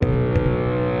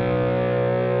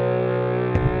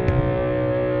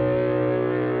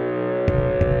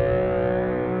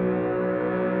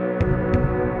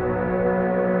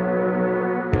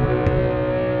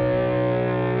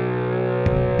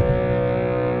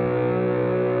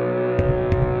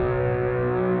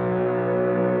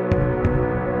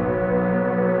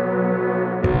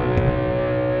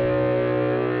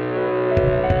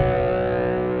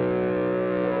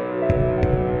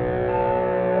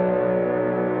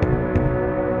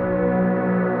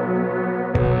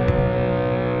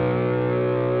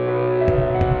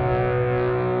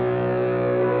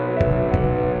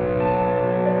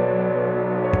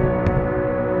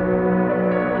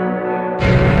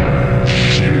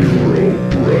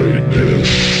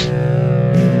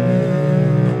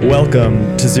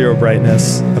Welcome to Zero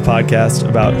Brightness, a podcast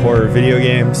about horror video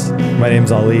games. My name's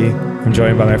Ali. I'm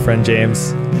joined by my friend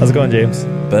James. How's it going, James?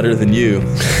 Better than you.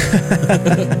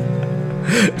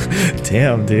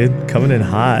 Damn, dude. Coming in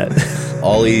hot.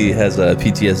 Ollie has a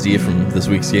PTSD from this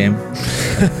week's game.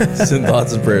 Send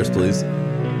thoughts and prayers, please.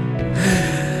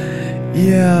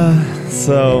 Yeah,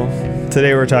 so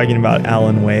today we're talking about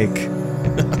Alan Wake.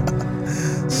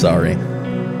 Sorry.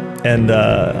 And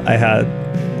I had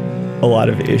a lot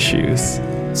of issues.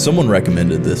 Someone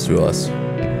recommended this to us.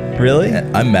 Really?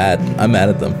 I'm mad. I'm mad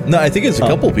at them. No, I think it's a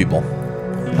couple people.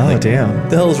 Oh, damn.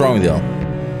 What the hell is wrong with y'all?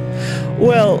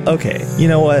 Well, okay. You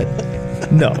know what?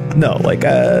 No. Like,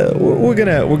 we're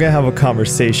gonna have a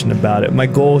conversation about it. My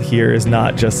goal here is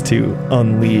not just to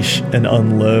unleash and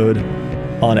unload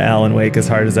on Alan Wake as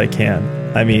hard as I can.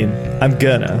 I mean, I'm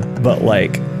gonna, but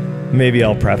like, maybe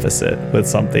I'll preface it with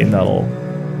something that'll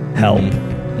help.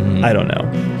 Mm-hmm. I don't know.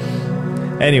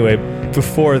 Anyway,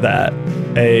 before that,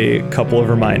 a couple of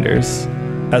reminders.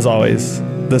 As always,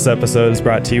 this episode is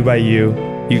brought to you by you.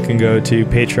 You can go to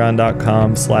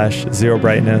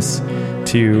patreon.com/zerobrightness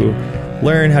to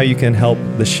learn how you can help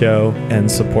the show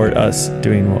and support us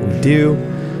doing what we do.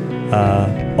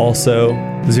 Also,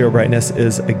 Zero Brightness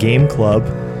is a game club,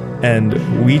 and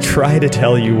we try to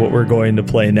tell you what we're going to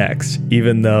play next,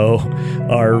 even though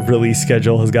our release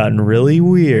schedule has gotten really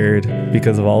weird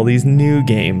because of all these new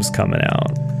games coming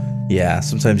out. Yeah,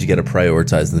 sometimes you got to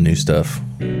prioritize the new stuff.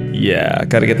 Yeah,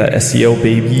 gotta get that SEO,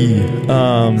 baby.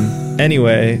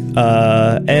 Anyway,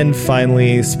 and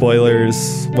finally,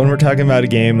 spoilers. When we're talking about a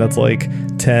game that's like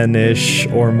 10-ish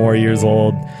or more years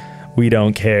old, we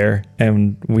don't care,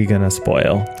 and we gonna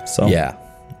spoil. So yeah,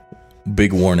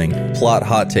 big warning. Plot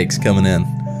hot takes coming in.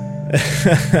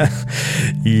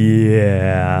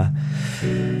 Yeah.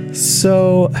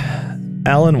 So,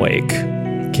 Alan Wake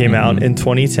came out in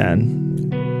 2010.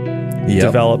 Yep.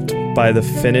 Developed by the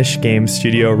Finnish game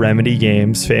studio Remedy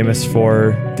Games, famous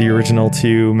for the original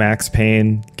two Max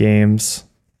Payne games,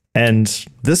 and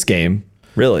this game,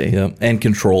 really. Yep. And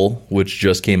Control, which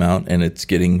just came out, and it's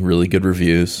getting really good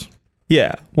reviews.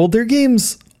 Yeah. Well, their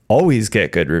games always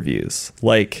get good reviews.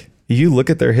 Like, you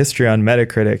look at their history on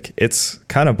Metacritic, it's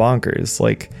kind of bonkers.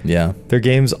 Like, yeah, their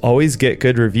games always get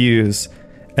good reviews,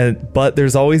 but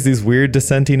there's always these weird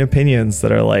dissenting opinions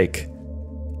that are like,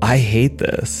 I hate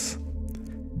this.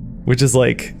 Which is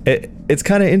like, it's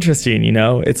kind of interesting, you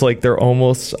know? It's like they're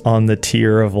almost on the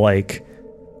tier of like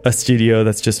a studio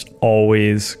that's just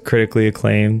always critically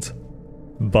acclaimed,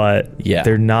 but yeah,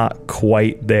 they're not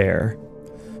quite there.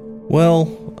 Well,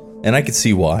 and I could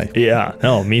see why. Yeah,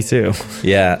 no, me too.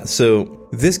 Yeah, so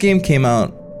this game came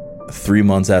out 3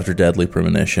 months after Deadly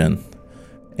Premonition,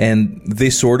 and they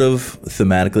sort of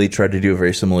thematically tried to do a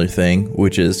very similar thing,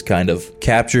 which is kind of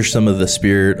capture some of the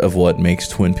spirit of what makes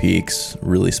Twin Peaks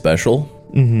really special.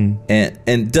 Mm-hmm.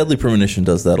 And Deadly Premonition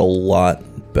does that a lot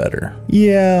better.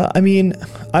 Yeah, I mean,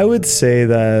 I would say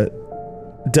that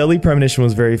Deadly Premonition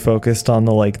was very focused on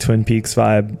the like Twin Peaks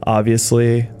vibe,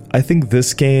 obviously. I think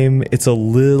this game, it's a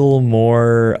little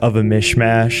more of a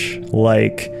mishmash.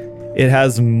 Like, it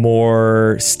has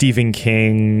more Stephen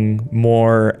King,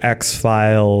 more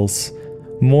X-Files,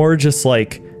 more just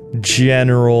like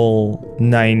general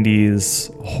 90s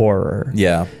horror.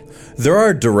 Yeah. There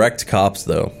are direct cops,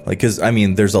 though. Like, because, I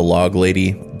mean, there's a log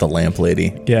lady, the lamp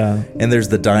lady. Yeah. And there's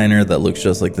the diner that looks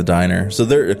just like the diner. So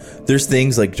there's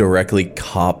things like directly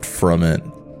copped from it,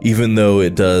 even though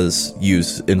it does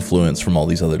use influence from all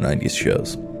these other 90s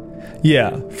shows.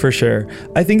 Yeah, for sure.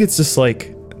 I think it's just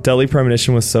like Deadly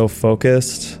Premonition was so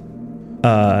focused,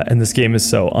 and this game is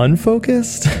so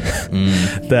unfocused,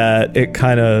 that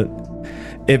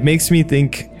it makes me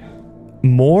think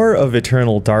more of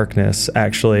Eternal Darkness,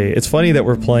 actually. It's funny that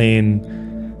we're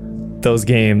playing those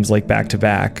games like back to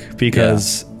back,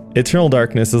 because Eternal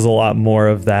Darkness is a lot more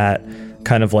of that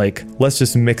kind of like, let's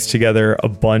just mix together a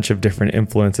bunch of different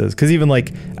influences. Because even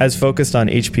like as focused on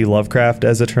H.P. Lovecraft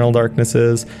as Eternal Darkness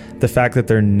is, the fact that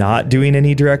they're not doing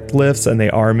any direct lifts and they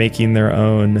are making their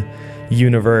own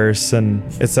universe and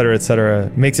et cetera,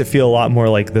 makes it feel a lot more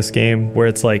like this game, where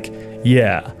it's like,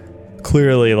 yeah,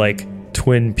 clearly like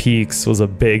Twin Peaks was a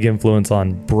big influence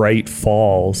on Bright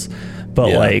Falls,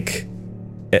 but like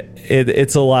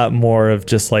it's a lot more of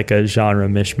just like a genre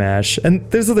mishmash. And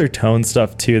there's other tone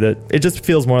stuff too, that it just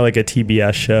feels more like a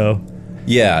TBS show.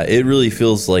 Yeah, it really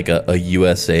feels like a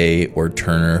USA or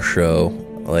Turner show,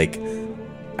 like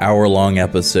hour-long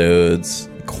episodes,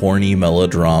 corny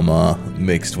melodrama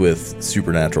mixed with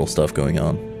supernatural stuff going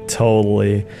on.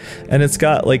 Totally. And it's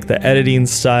got like the editing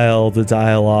style, the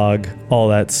dialogue, all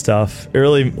that stuff. It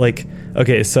really, like,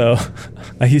 okay, so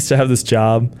I used to have this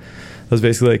job was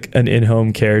basically like an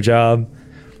in-home care job.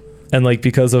 And like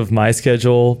because of my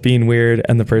schedule being weird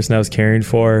and the person I was caring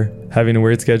for having a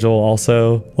weird schedule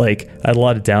also, like I had a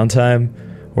lot of downtime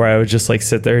where I would just like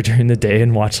sit there during the day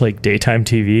and watch like daytime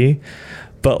TV.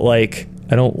 But like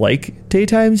I don't like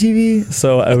daytime TV,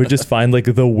 so I would just find like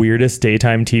the weirdest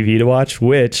daytime TV to watch,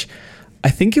 which I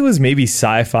think it was maybe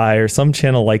Sci-Fi or some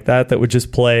channel like that would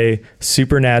just play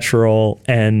Supernatural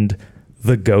and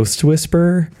The Ghost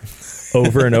Whisperer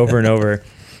over and over and over.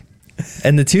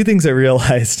 And the two things I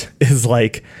realized is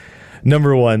like,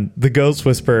 number one, The Ghost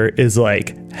Whisperer is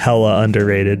like hella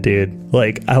underrated, dude.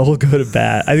 Like I will go to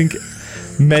bat. I think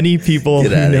many people who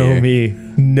know me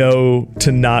know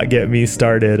to not get me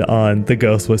started on The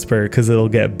Ghost Whisperer because it'll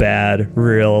get bad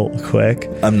real quick.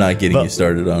 I'm not getting you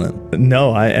started on it.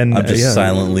 No, I'm just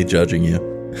silently judging you.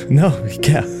 No,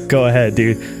 yeah, go ahead,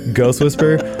 dude. Ghost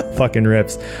Whisperer fucking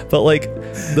rips. But like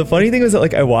the funny thing was that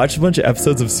like I watched a bunch of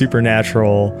episodes of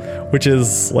Supernatural, which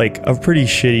is like a pretty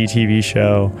shitty TV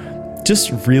show,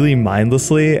 just really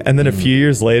mindlessly. And then a few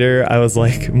years later, I was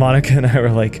like, Monica and I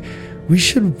were like, we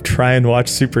should try and watch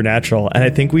Supernatural. And I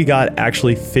think we got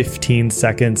actually 15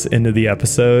 seconds into the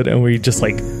episode and we just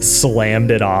like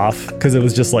slammed it off because it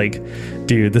was just like,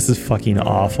 dude, this is fucking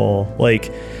awful.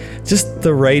 Like just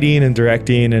the writing and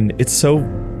directing, and it's so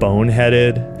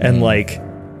boneheaded. And like,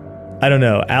 I don't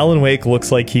know, Alan Wake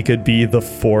looks like he could be the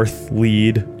fourth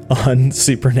lead on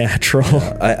Supernatural.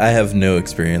 I have no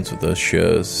experience with those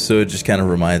shows, so it just kind of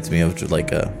reminds me of just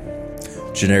like a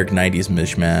generic 90s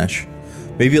mishmash.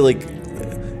 Maybe like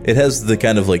it has the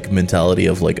kind of like mentality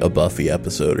of like a Buffy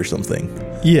episode or something.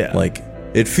 Yeah. Like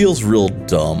it feels real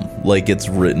dumb. Like it's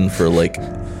written for like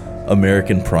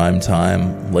American prime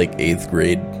time, like 8th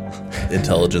grade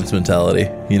intelligence mentality.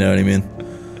 You know what I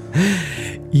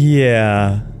mean?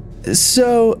 Yeah.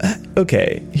 So,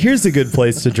 okay, here's a good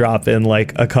place to drop in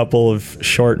like a couple of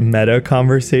short meta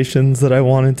conversations that I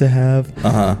wanted to have.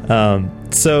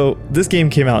 So this game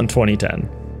came out in 2010.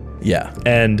 Yeah.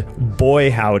 And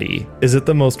boy howdy, is it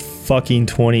the most fucking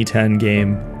 2010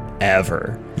 game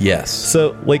ever. Yes.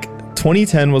 So like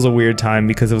 2010 was a weird time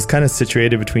because it was kind of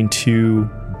situated between two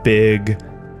big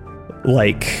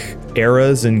like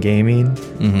eras in gaming.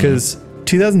 Because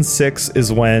 2006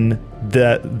 is when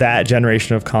that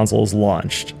generation of consoles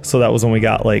launched. So that was when we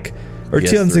got like, or PS3,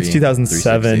 2006,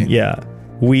 2007. Yeah.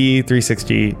 Wii,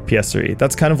 360, PS3.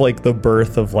 That's kind of like the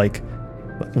birth of like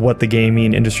what the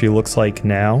gaming industry looks like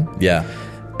now. Yeah.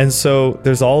 And so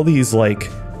there's all these like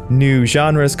new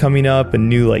genres coming up and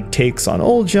new like takes on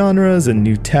old genres and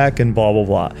new tech and blah, blah,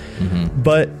 blah.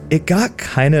 But it got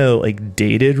kind of like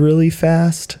dated really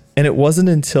fast. And it wasn't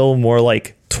until more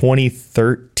like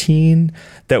 2013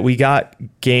 that we got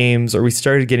games, or we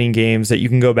started getting games that you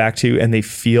can go back to and they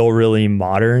feel really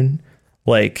modern.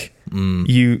 Like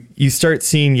you start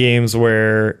seeing games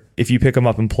where if you pick them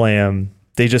up and play them,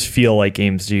 they just feel like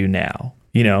games do now,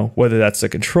 you know, whether that's the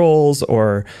controls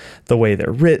or the way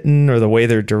they're written or the way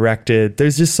they're directed.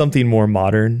 There's just something more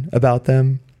modern about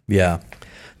them. Yeah.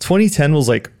 2010 was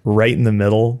like right in the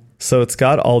middle. So it's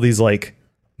got all these like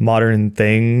modern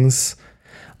things,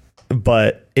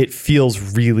 but it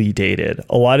feels really dated.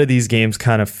 A lot of these games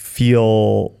kind of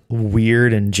feel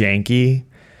weird and janky.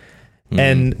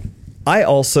 And I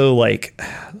also like,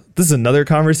 this is another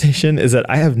conversation, is that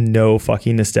I have no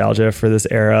fucking nostalgia for this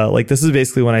era. Like this is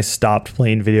basically when I stopped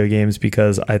playing video games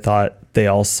because I thought they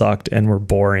all sucked and were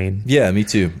boring. Yeah, me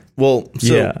too. Well,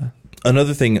 so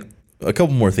another thing, a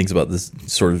couple more things about this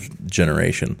sort of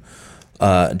generation.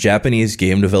 Japanese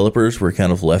game developers were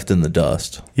kind of left in the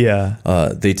dust. Yeah.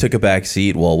 They took a back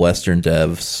seat while Western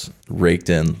devs raked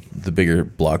in the bigger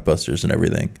blockbusters and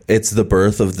everything. It's the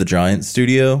birth of the giant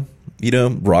studio. You know,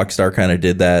 Rockstar kind of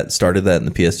did that, started that in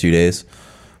the PS2 days.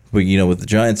 But, you know, with the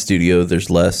giant studio, there's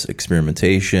less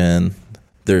experimentation,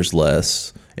 there's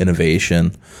less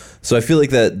innovation. So I feel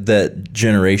like that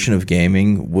generation of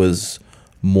gaming was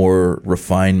more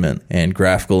refinement and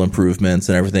graphical improvements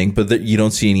and everything. But you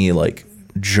don't see any, like,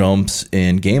 jumps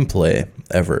in gameplay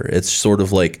ever. It's sort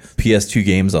of like PS2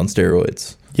 games on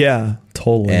steroids. Yeah,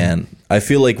 totally. And I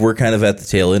feel like we're kind of at the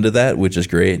tail end of that, which is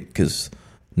great because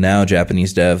now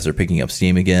Japanese devs are picking up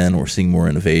steam again. We're seeing more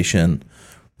innovation.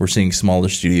 We're seeing smaller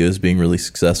studios being really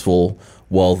successful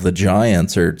while the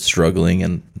giants are struggling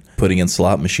and putting in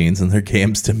slot machines in their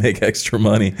games to make extra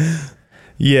money.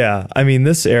 Yeah, I mean,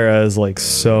 this era is like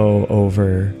so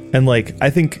over. And like, I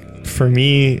think for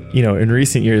me, you know, in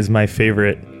recent years, my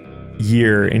favorite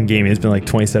year in gaming has been like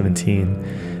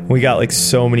 2017. We got like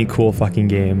so many cool fucking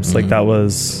games. Like that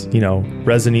was, you know,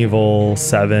 Resident Evil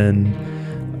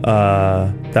 7.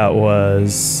 That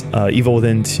was Evil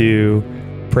Within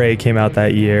 2. Prey came out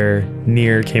that year.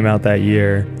 Nier came out that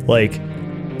year. Like,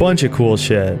 bunch of cool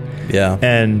shit. Yeah.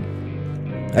 And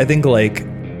I think, like,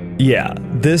 yeah,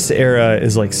 this era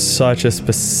is like such a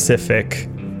specific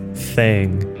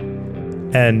thing.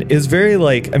 And is very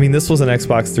like, I mean, this was an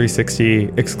Xbox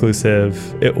 360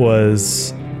 exclusive. It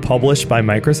was published by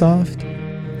Microsoft.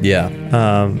 Yeah.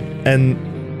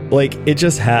 And like, it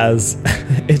just has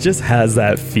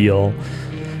that feel.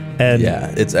 And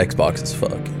yeah, it's Xbox as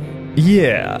fuck.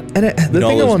 Yeah. And the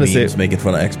thing I want to say, making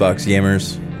fun of Xbox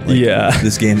gamers. Like, yeah.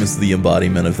 This game is the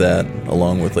embodiment of that,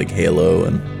 along with like Halo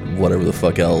and whatever the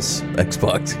fuck else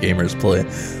Xbox gamers play.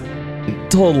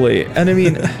 Totally. And I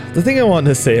mean, the thing I want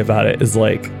to say about it is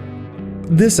like,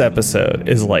 this episode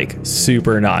is like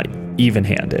super not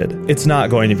even-handed. It's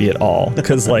not going to be at all,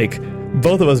 because like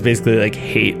both of us basically like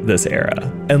hate this era.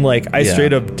 And like I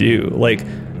straight up do. Like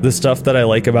the stuff that I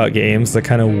like about games, the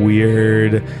kind of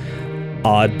weird,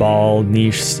 oddball,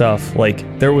 niche stuff,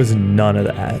 like there was none of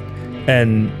that.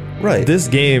 And this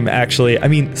game actually, I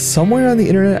mean, somewhere on the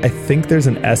internet, I think there's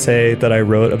an essay that I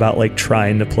wrote about like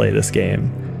trying to play this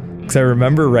game. Because I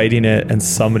remember writing it and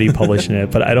somebody publishing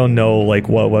it, but I don't know like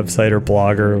what website or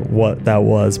blog or what that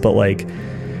was. But like,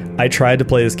 I tried to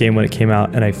play this game when it came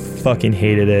out and I fucking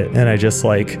hated it. And I just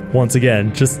like, once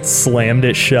again, just slammed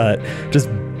it shut, just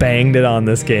banged it on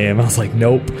this game. I was like,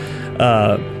 nope.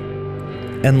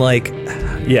 And like,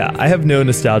 yeah, I have no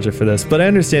nostalgia for this, but I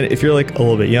understand if you're like a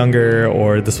little bit younger,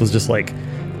 or this was just like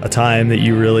a time that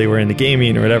you really were into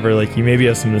gaming or whatever, like you maybe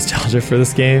have some nostalgia for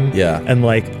this game. Yeah. And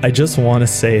like, I just want to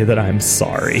say that I'm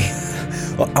sorry.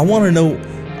 Well, I want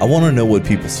to know what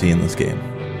people see in this game,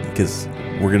 because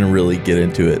we're going to really get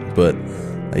into it. But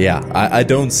yeah, I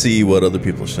don't see what other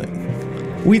people are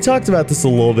saying. We talked about this a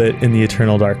little bit in the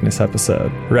Eternal Darkness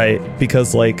episode, right?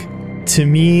 Because like, to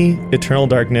me, Eternal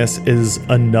Darkness is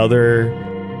another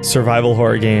survival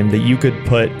horror game that you could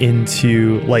put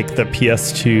into like the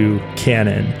PS2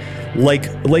 canon, like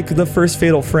the first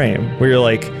Fatal Frame, where you're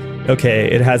like, okay,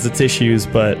 it has its issues,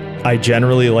 but I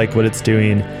generally like what it's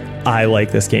doing. I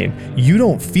like this game. You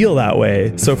don't feel that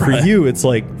way, so for you it's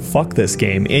like, fuck this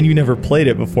game, and you never played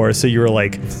it before, so you were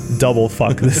like, double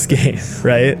fuck this game,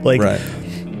 right? Like,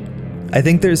 I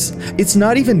think it's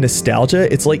not even nostalgia,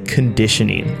 it's like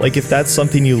conditioning. Like if that's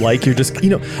something you like, you're just,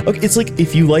 okay, it's like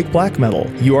if you like black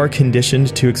metal, you are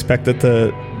conditioned to expect that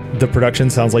the production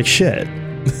sounds like shit.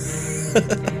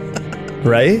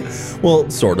 Right? Well,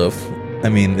 sort of. I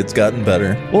mean, it's gotten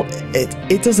better. Well,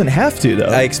 it doesn't have to, though.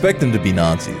 I expect them to be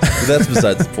Nazis, but that's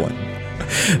besides the point.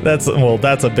 That's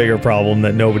a bigger problem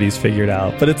that nobody's figured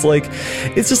out. But it's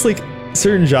just like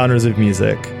certain genres of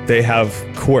music, they have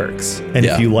quirks, and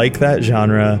if you like that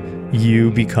genre,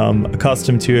 you become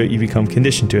accustomed to it, you become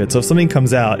conditioned to it. So if something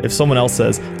comes out, if someone else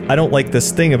says, I don't like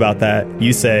this thing about that,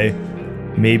 you say,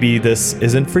 maybe this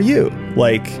isn't for you.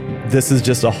 Like, this is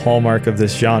just a hallmark of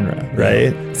this genre,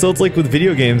 right? Yeah. So it's like with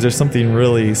video games, there's something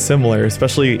really similar,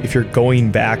 especially if you're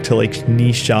going back to like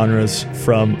niche genres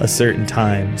from a certain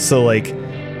time. So like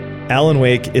Alan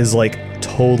Wake is like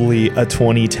totally a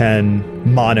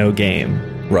 2010 mono game,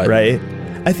 right?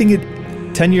 I think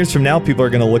 10 years from now, people are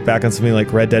going to look back on something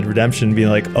like Red Dead Redemption and be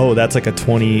like, oh, that's like a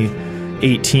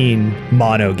 2018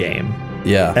 mono game.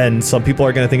 Yeah. And some people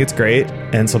are going to think it's great,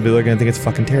 and some people are going to think it's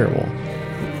fucking terrible.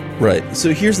 Right.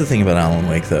 So here's the thing about Alan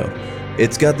Wake, though.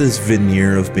 It's got this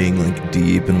veneer of being like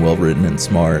deep and well-written and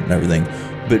smart and everything.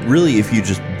 But really, if you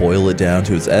just boil it down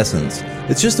to its essence,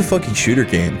 it's just a fucking shooter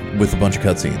game with a bunch of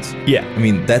cutscenes. Yeah. I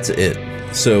mean, that's it.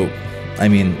 So, I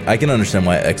mean, I can understand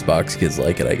why Xbox kids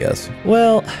like it, I guess.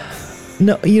 Well,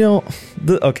 no,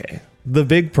 the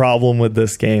big problem with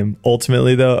this game,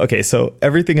 ultimately, though, okay, so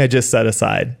everything I just set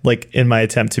aside, like in my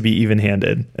attempt to be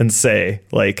even-handed and say,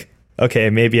 like, okay,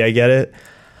 maybe I get it.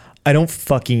 I don't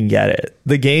fucking get it.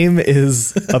 The game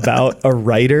is about a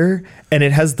writer, and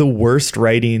it has the worst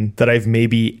writing that I've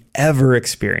maybe ever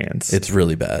experienced. It's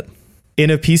really bad.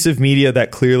 In a piece of media that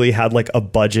clearly had like a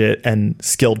budget and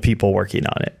skilled people working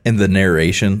on it. And the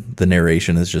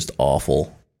narration is just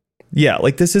awful. Yeah,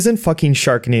 like this isn't fucking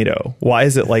Sharknado. Why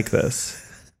is it like this?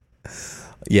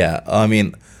 Yeah, I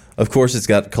mean, of course it's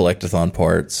got collectathon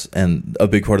parts, and a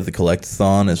big part of the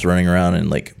collectathon is running around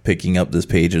and like picking up these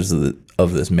pages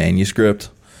of this manuscript,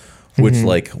 which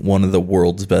like one of the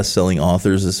world's best-selling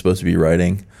authors is supposed to be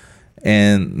writing.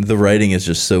 And the writing is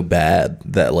just so bad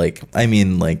that like, I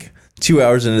mean, like 2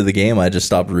 hours into the game, I just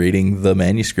stopped reading the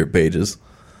manuscript pages.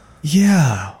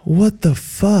 Yeah, what the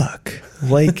fuck?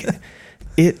 Like,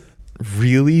 it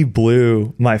really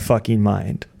blew my fucking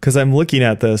mind, because I'm looking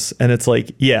at this and it's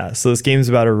like, yeah, so this game's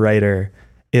about a writer.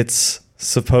 It's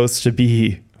supposed to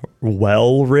be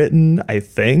well written, I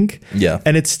think. Yeah.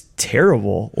 And it's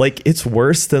terrible. Like, it's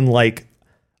worse than like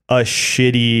a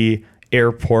shitty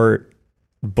airport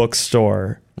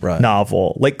bookstore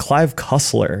novel, like Clive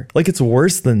Cussler. Like, it's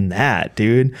worse than that,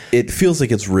 dude. It feels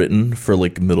like it's written for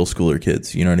like middle schooler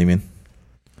kids. You know what I mean?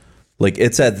 Like,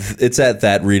 it's at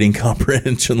that reading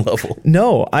comprehension level.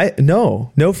 No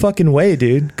fucking way,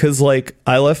 dude. Because like,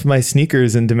 I Left My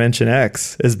Sneakers in Dimension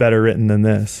X is better written than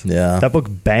this. Yeah. That book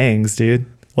bangs, dude.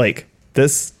 Like,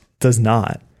 this does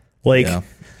not. Like,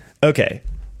 okay.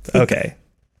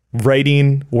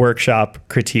 Writing workshop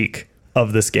critique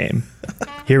of this game.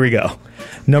 Here we go.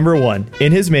 Number 1,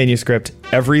 in his manuscript,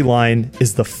 every line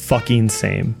is the fucking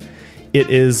same.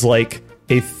 It is like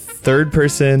a third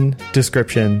person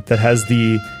description that has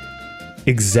the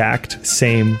exact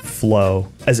same flow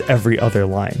as every other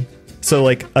line. So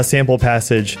like a sample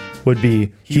passage would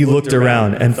be, he looked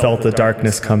around and felt the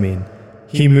darkness coming.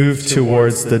 He moved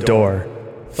towards the door.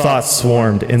 Thoughts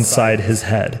swarmed inside his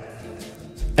head.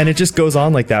 And it just goes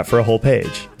on like that for a whole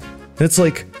page. And it's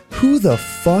like, who the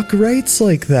fuck writes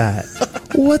like that?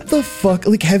 What the fuck?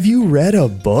 Like, have you read a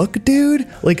book, dude?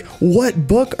 Like, what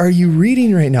book are you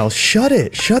reading right now? Shut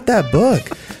it. Shut that book.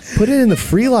 Put it in the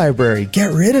free library.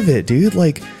 Get rid of it, dude.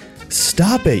 Like,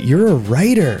 stop it. You're a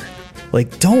writer.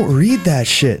 Like, don't read that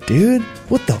shit, dude.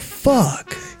 What the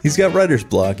fuck? He's got writer's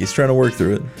block. He's trying to work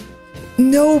through it.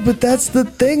 No, but that's the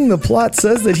thing. The plot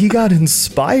says that he got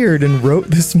inspired and wrote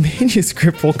this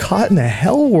manuscript while caught in a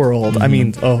hell world. I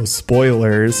mean,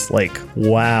 spoilers. Like,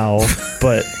 wow.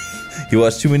 But you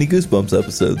watched too many Goosebumps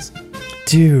episodes.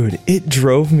 Dude, it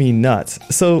drove me nuts.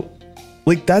 So,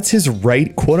 like, that's his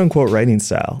quote unquote writing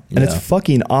style. And it's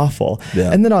fucking awful.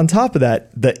 Yeah. And then on top of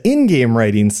that, the in-game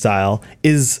writing style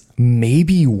is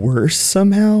maybe worse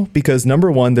somehow, because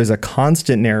number 1, there's a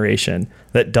constant narration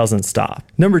that doesn't stop.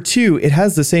 Number 2, it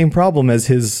has the same problem as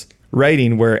his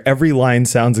writing, where every line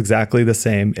sounds exactly the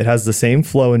same. It has the same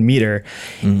flow and meter.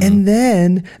 And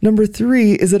then number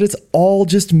 3 is that it's all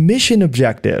just mission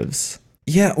objectives.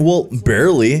 Yeah, well,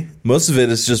 barely. Most of it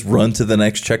is just run to the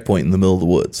next checkpoint in the middle of the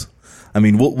woods. I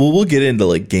mean, we'll get into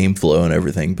like game flow and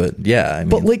everything, but yeah, I mean,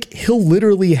 but like, he'll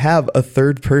literally have a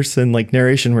third person like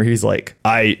narration where he's like,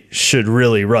 I should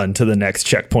really run to the next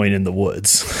checkpoint in the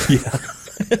woods. Yeah.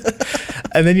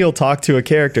 And then you'll talk to a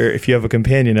character, if you have a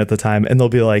companion at the time, and they'll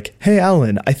be like, hey,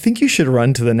 Alan, I think you should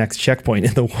run to the next checkpoint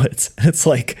in the woods. And it's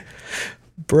like,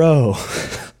 bro.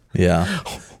 Yeah.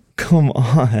 Come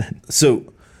on.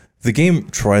 So the game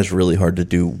tries really hard to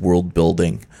do world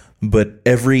building, but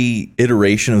every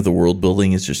iteration of the world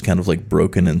building is just kind of like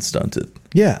broken and stunted.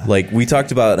 Yeah. Like, we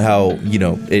talked about how, you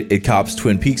know, it cops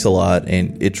Twin Peaks a lot,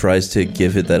 and it tries to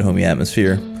give it that homey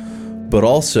atmosphere. But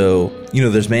also, you know,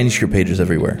 there's manuscript pages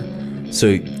everywhere. So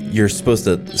you're supposed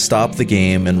to stop the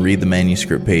game and read the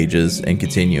manuscript pages and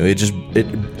continue. It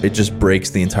just breaks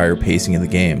the entire pacing of the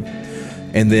game.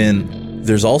 And then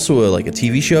there's also a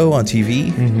TV show on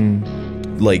TV.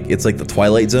 Like, it's like the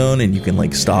Twilight Zone, and you can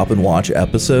like stop and watch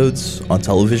episodes on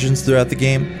televisions throughout the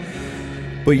game.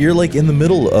 But you're like in the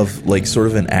middle of like sort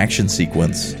of an action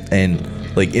sequence,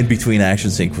 and like in between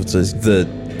action sequences, the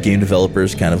game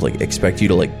developers kind of like expect you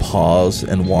to like pause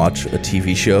and watch a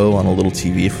TV show on a little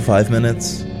TV for 5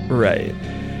 minutes. Right.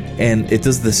 And it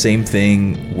does the same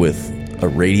thing with a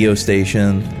radio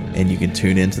station, and you can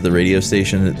tune into the radio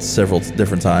station at several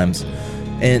different times.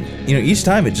 And, you know, each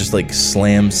time it just like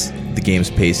slams the game's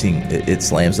pacing. It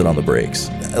slams it on the brakes.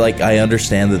 Like, I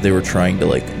understand that they were trying to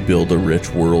like build a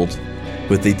rich world,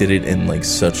 but they did it in like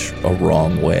such a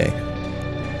wrong way.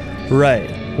 Right.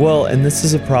 Well, and this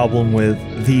is a problem with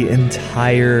the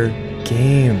entire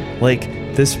game. Like,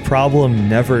 this problem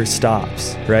never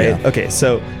stops, right? Yeah. Okay,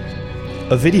 so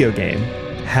a video game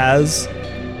has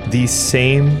the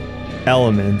same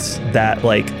elements that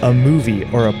like a movie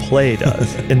or a play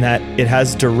does, in that it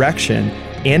has direction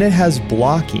and it has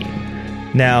blocking.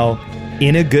 Now,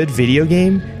 in a good video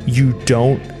game, you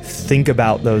don't think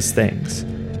about those things.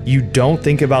 You don't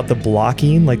think about the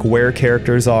blocking, like where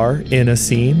characters are in a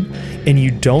scene, and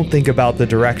you don't think about the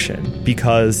direction,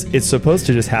 because it's supposed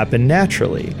to just happen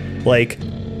naturally. Like,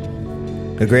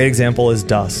 a great example is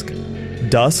Dusk.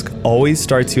 Dusk always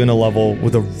starts you in a level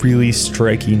with a really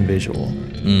striking visual.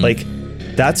 Like,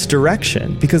 that's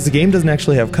direction, because the game doesn't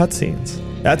actually have cutscenes.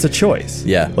 That's a choice.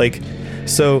 Yeah. Like,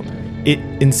 so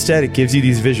it gives you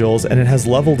these visuals, and it has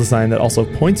level design that also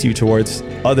points you towards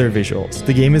other visuals.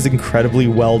 The game is incredibly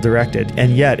well directed,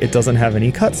 and yet it doesn't have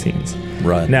any cutscenes.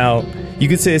 Right. Now, you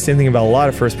could say the same thing about a lot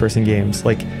of first-person games.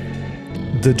 Like,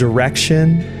 the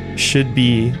direction should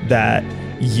be that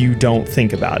you don't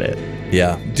think about it.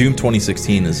 Yeah, Doom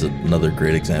 2016 is another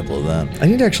great example of that. I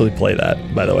need to actually play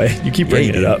that, by the way. You keep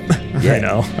bringing it up. Yeah. I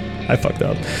know. I fucked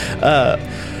up.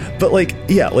 But like,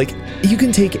 yeah, like you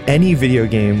can take any video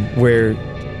game where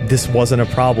this wasn't a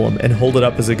problem and hold it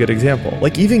up as a good example.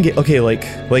 Like even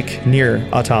like Nier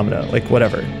Automata, like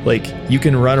whatever. Like you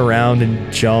can run around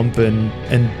and jump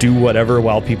and do whatever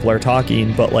while people are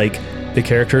talking, but like the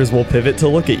characters will pivot to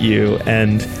look at you,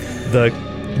 and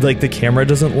the camera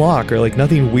doesn't lock, or like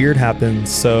nothing weird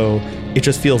happens, so it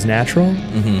just feels natural.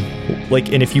 Mm-hmm.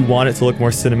 Like, and if you want it to look more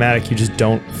cinematic, you just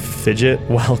don't fidget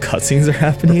while cutscenes are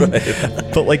happening.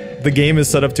 Right. But like the game is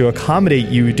set up to accommodate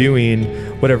you doing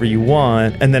whatever you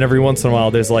want, and then every once in a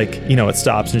while there's like, it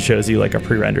stops and shows you like a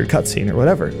pre-rendered cutscene or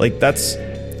whatever. Like that's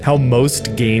how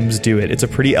most games do it. It's a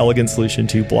pretty elegant solution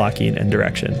to blocking and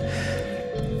direction.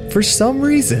 For some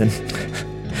reason,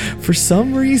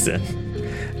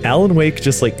 Alan Wake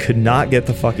just like could not get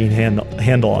the fucking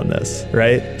handle on this,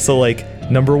 right? So like,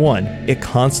 number one, it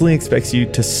constantly expects you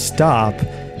to stop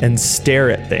and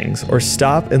stare at things, or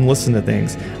stop and listen to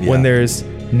things when there's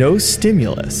no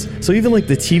stimulus. So even like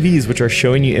the TVs, which are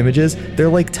showing you images, they're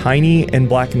like tiny and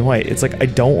black and white. It's like, I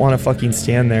don't want to fucking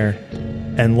stand there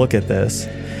and look at this.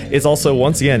 It's also,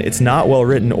 once again, it's not well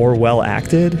written or well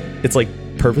acted. It's like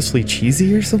purposely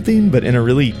cheesy or something, but in a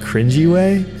really cringy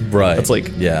way. Right. It's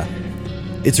like, yeah.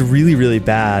 It's really, really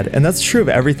bad. And that's true of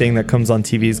everything that comes on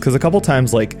TVs, because a couple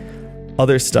times, like,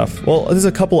 other stuff, well, there's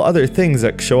a couple other things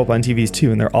that show up on TVs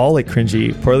too, and they're all like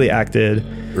cringy, poorly acted,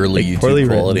 early like, YouTube poorly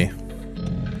quality.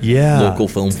 Written. Yeah. Local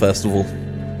film festival.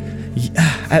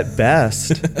 Yeah, at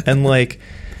best. And like,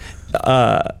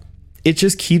 it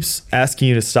just keeps asking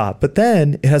you to stop. But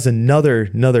then it has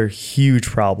another huge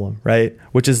problem, right?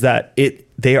 Which is that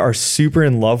they are super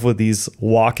in love with these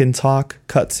walk and talk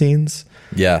cutscenes.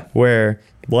 Yeah. Where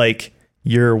like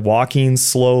you're walking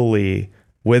slowly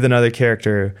with another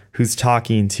character who's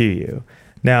talking to you.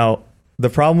 Now, the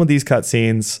problem with these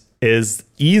cutscenes is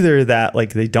either that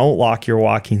like they don't lock your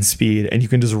walking speed and you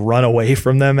can just run away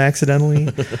from them accidentally,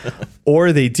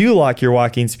 or they do lock your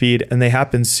walking speed and they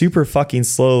happen super fucking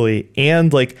slowly,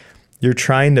 and like you're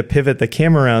trying to pivot the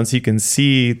camera around so you can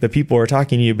see the people who are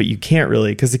talking to you, but you can't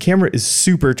really, because the camera is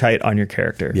super tight on your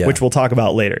character, which we'll talk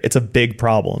about later. It's a big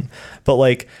problem. But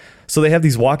like, so they have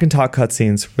these walk and talk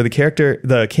cutscenes where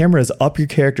the camera is up your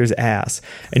character's ass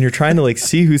and you're trying to like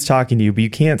see who's talking to you, but you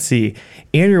can't see,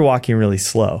 and you're walking really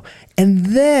slow. And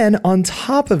then on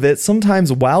top of it,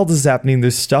 sometimes while this is happening,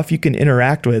 there's stuff you can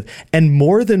interact with. And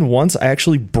more than once, I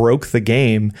actually broke the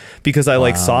game because I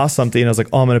like saw something and I was like,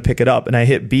 oh, I'm going to pick it up. And I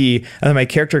hit B, and then my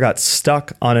character got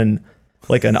stuck on an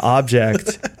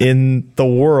object in the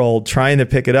world trying to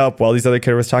pick it up while these other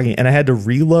characters were talking, and I had to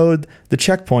reload the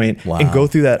checkpoint and go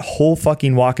through that whole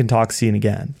fucking walk and talk scene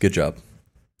again. Good job.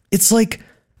 It's like,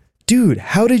 dude,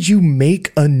 how did you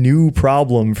make a new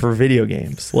problem for video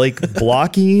games? Like,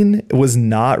 blocking was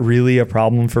not really a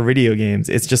problem for video games.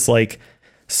 It's just like,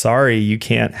 sorry, you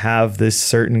can't have this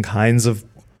certain kinds of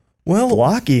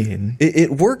blocking.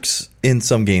 It works in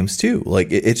some games too. Like,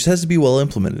 it just has to be well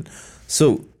implemented.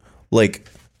 So like,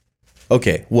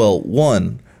 okay, well,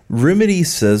 one, Remedy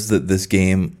says that this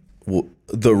game,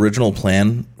 the original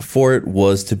plan for it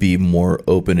was to be more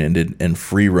open-ended and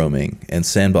free-roaming and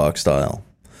sandbox style.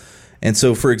 And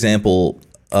so, for example,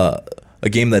 a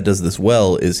game that does this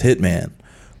well is Hitman,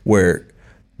 where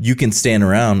you can stand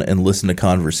around and listen to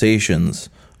conversations,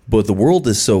 but the world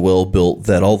is so well built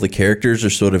that all the characters are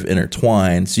sort of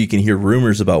intertwined, so you can hear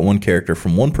rumors about one character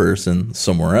from one person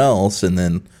somewhere else, and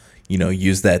then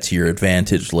use that to your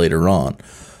advantage later on.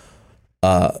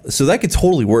 So that could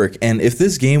totally work. And if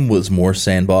this game was more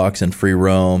sandbox and free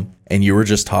roam, and you were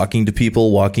just talking to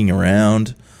people walking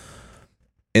around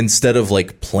instead of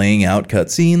like playing out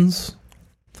cutscenes,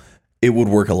 it would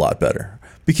work a lot better.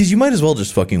 Because you might as well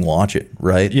just fucking watch it,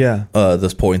 right? Yeah.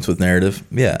 Those points with narrative.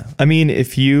 Yeah. I mean,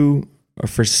 if you,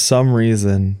 for some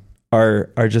reason,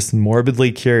 are just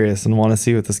morbidly curious and want to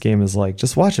see what this game is like,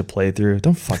 just watch a playthrough.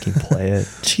 Don't fucking play it.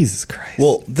 Jesus Christ.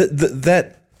 Well,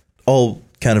 that all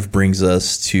kind of brings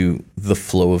us to the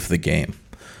flow of the game.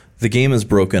 The game is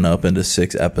broken up into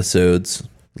 6 episodes,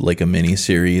 like a mini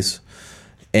series,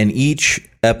 and each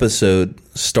episode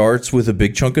starts with a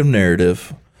big chunk of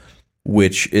narrative,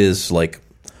 which is like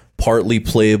partly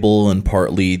playable and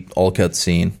partly all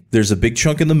cutscene. There's a big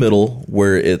chunk in the middle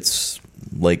where it's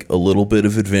like a little bit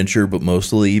of adventure, but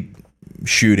mostly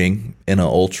shooting in an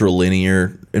ultra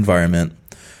linear environment.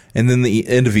 And then the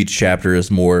end of each chapter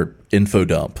is more info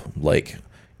dump, like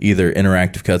either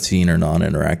interactive cutscene or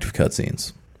non-interactive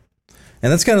cutscenes.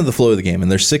 And that's kind of the flow of the game. And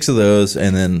there's 6 of those,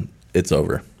 and then it's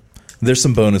over. There's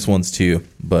some bonus ones too,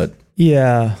 but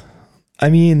yeah, I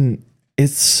mean,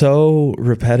 it's so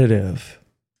repetitive.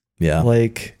 Yeah.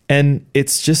 Like, and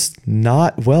it's just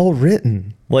not well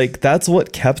written. Like, that's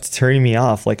what kept turning me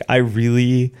off. Like,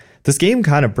 this game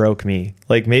kind of broke me.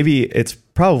 Like, maybe it's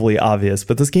probably obvious,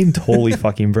 but this game totally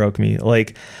fucking broke me.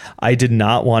 Like, I did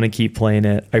not want to keep playing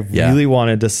it. I really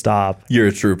wanted to stop. You're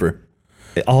a trooper.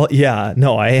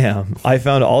 No, I am. I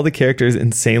found all the characters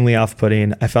insanely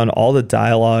off-putting. I found all the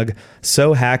dialogue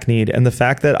so hackneyed, and the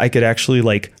fact that I could actually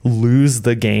like lose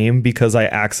the game because I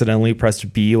accidentally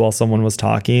pressed B while someone was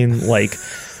talking, like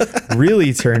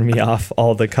really turned me off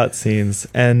all the cutscenes.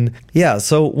 And yeah,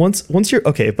 so once you're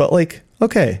okay, but like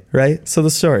okay, right? So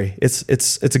the story, it's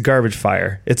a garbage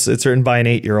fire. It's written by an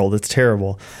 8-year-old. It's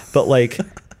terrible. But like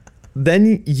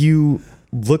then you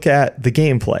look at the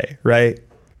gameplay, right?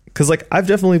 Because like I've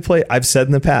said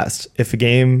in the past, if a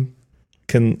game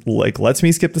can like lets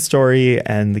me skip the story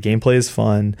and the gameplay is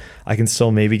fun, I can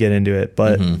still maybe get into it.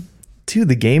 But dude,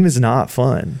 the game is not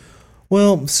fun.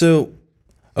 Well, so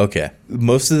okay,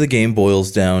 most of the game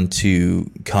boils down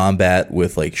to combat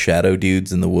with like shadow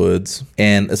dudes in the woods,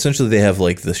 and essentially they have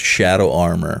like the shadow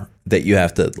armor that you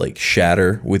have to like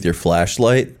shatter with your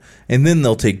flashlight, and then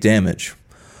they'll take damage.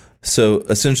 So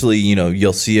essentially, you know,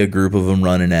 you'll see a group of them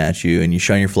running at you and you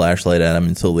shine your flashlight at them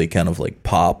until they kind of like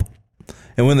pop.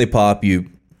 And when they pop,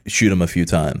 you shoot them a few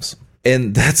times.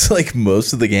 And that's like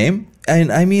most of the game.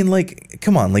 And I mean, like,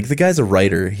 come on, like the guy's a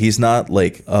writer. He's not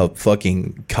like a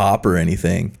fucking cop or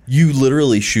anything. You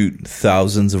literally shoot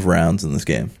thousands of rounds in this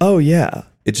game. Oh, yeah.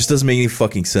 It just doesn't make any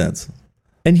fucking sense.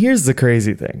 And here's the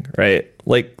crazy thing, right?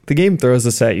 Like the game throws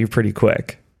this at you pretty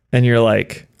quick. And you're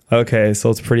like, okay, so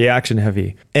it's pretty action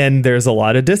heavy. And there's a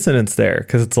lot of dissonance there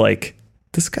because it's like,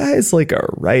 this guy is like a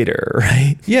writer,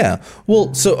 right? Yeah.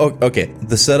 Well, so, okay,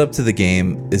 the setup to the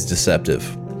game is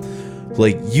deceptive.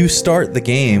 Like, you start the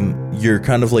game, you're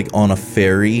kind of like on a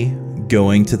ferry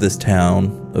going to this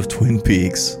town of Twin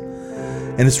Peaks.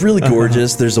 And it's really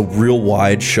gorgeous. There's a real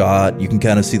wide shot. You can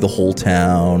kind of see the whole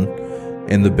town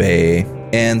in the bay.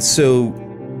 And so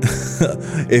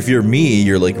if you're me,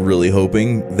 you're like really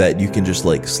hoping that you can just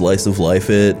like slice of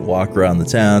life it, walk around the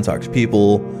town, talk to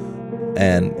people,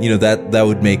 and you know that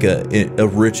would make a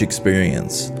rich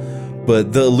experience.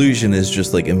 But the illusion is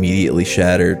just like immediately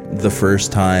shattered the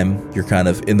first time you're kind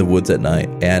of in the woods at night,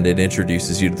 and it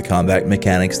introduces you to the combat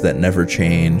mechanics that never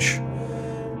change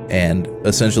and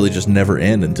essentially just never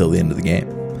end until the end of the game.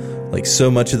 Like,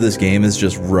 so much of this game is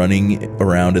just running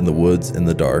around in the woods in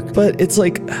the dark. But it's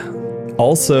like,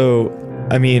 also,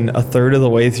 I mean, a third of the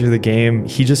way through the game,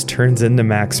 he just turns into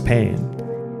Max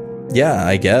Payne. Yeah,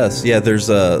 I guess. Yeah, there's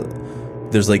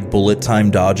like bullet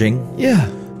time dodging. Yeah.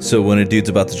 So when a dude's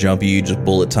about to jump you just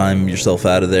bullet time yourself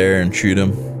out of there and shoot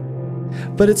him.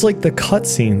 But it's like the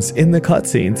cutscenes. In the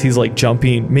cutscenes, he's like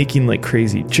jumping, making like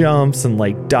crazy jumps and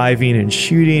like diving and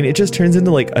shooting. It just turns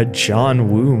into like a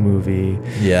John Woo movie.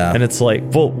 Yeah. And it's like,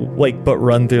 well, like, but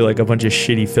run through like a bunch of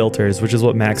shitty filters, which is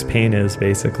what Max Payne is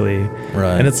basically.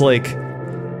 Right. And it's like,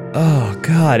 oh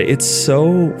God, it's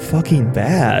so fucking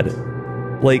bad.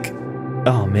 Like,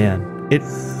 oh man.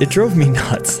 It drove me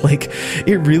nuts. Like,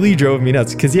 it really drove me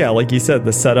nuts. Because, yeah, like you said,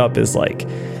 the setup is like,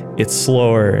 it's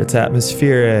slower, it's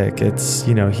atmospheric, it's,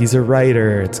 you know, he's a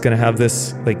writer, it's going to have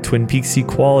this, like, Twin Peaksy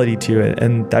quality to it.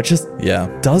 And that just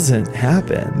doesn't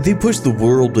happen. They pushed the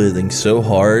world building so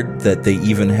hard that they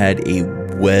even had a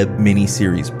web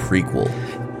miniseries prequel.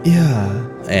 Yeah.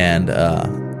 And,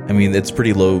 I mean, it's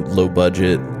pretty low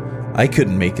budget. I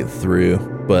couldn't make it through,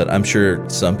 but I'm sure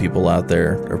some people out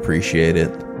there appreciate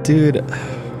it. Dude,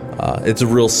 it's a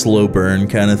real slow burn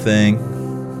kind of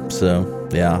thing. So,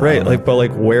 yeah. Right, like, but like,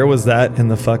 where was that in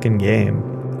the fucking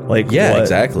game? Like, yeah, what?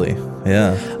 exactly.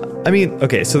 Yeah. I mean,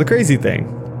 okay, so the crazy thing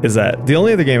is that the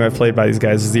only other game I've played by these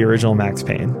guys is the original Max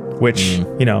Payne, which,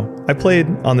 you know, I played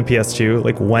on the PS2,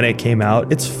 like, when it came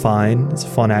out. It's fine. It's a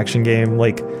fun action game.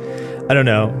 Like, I don't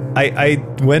know. I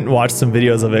went and watched some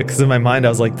videos of it because in my mind I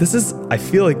was like, I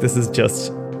feel like this is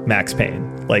just Max Payne.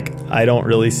 Like, I don't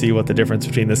really see what the difference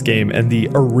between this game and the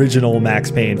original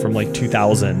Max Payne from like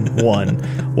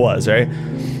 2001 was, right?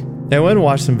 And I went and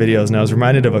watched some videos and I was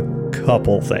reminded of a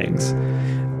couple things.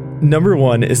 Number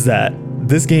one is that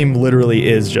this game literally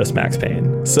is just Max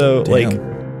Payne. So, like,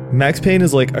 Max Payne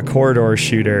is like a corridor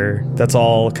shooter that's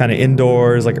all kind of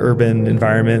indoors, like urban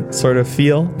environment sort of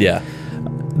feel. Yeah.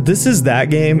 This is that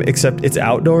game, except it's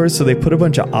outdoors, so they put a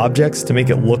bunch of objects to make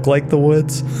it look like the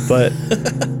woods, but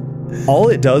all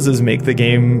it does is make the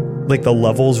game, like, the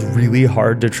levels really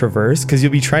hard to traverse, because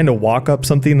you'll be trying to walk up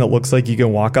something that looks like you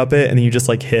can walk up it, and then you just,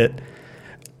 like, hit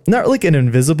not like an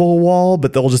invisible wall,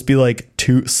 but there'll just be like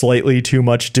slightly too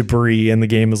much debris, and the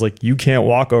game is like, you can't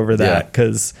walk over that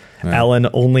because Alan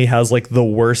only has like the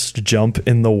worst jump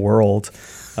in the world.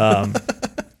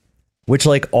 Which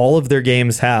like all of their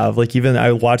games have. Like, even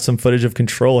I watched some footage of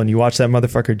Control, and you watch that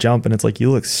motherfucker jump and it's like,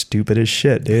 you look stupid as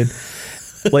shit, dude.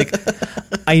 Like,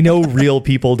 I know real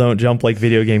people don't jump like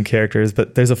video game characters,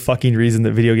 but there's a fucking reason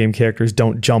that video game characters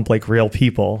don't jump like real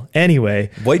people. Anyway,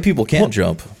 white people can't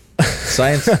jump.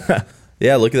 Science.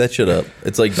 Yeah, look at that shit up.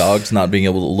 It's like dogs not being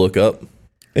able to look up.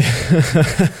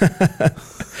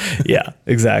 Yeah,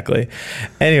 exactly.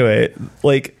 Anyway,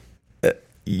 like,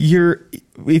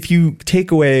 if you take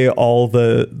away all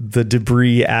the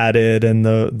debris added and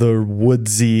the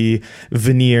woodsy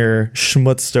veneer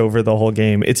schmutzed over the whole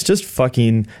game, it's just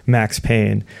fucking Max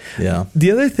Payne. Yeah.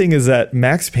 The other thing is that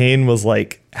Max Payne was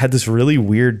like, had this really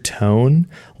weird tone.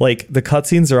 Like, the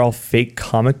cutscenes are all fake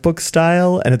comic book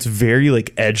style, and it's very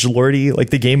like edgelordy. Like,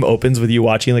 the game opens with you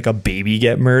watching like a baby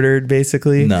get murdered,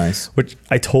 basically. Nice. Which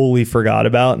I totally forgot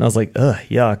about, and I was like, ugh,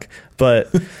 yuck. But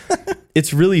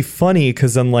it's really funny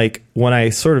because then, like, when I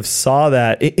sort of saw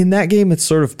that in that game, it's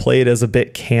sort of played as a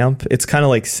bit camp. It's kind of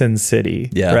like Sin City,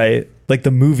 right? Like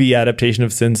the movie adaptation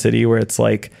of Sin City, where it's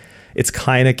like, it's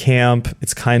kind of camp.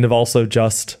 It's kind of also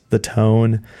just the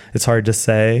tone. It's hard to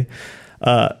say.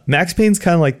 Max Payne's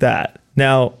kind of like that.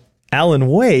 Now, Alan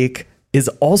Wake is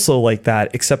also like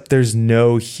that, except there's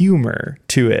no humor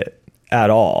to it at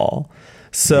all.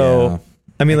 So,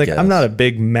 I mean, like, I'm not a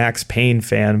big Max Payne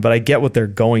fan, but I get what they're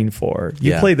going for.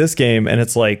 You play this game and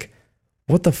it's like,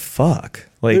 what the fuck?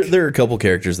 Like, there are a couple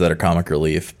characters that are comic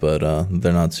relief, but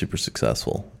they're not super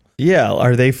successful. Yeah,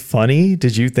 are they funny?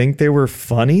 Did you think they were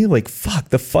funny? Like, fuck,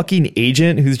 the fucking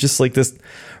agent who's just like this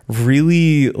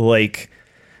really like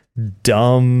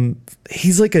dumb,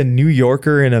 he's like a New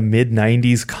Yorker in a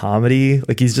mid-90s comedy.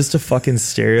 Like, he's just a fucking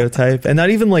stereotype. And not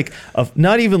even like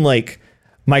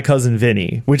My Cousin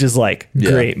Vinny, which is like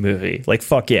great movie. Like,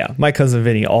 fuck yeah, My Cousin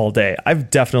Vinny all day.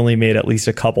 I've definitely made at least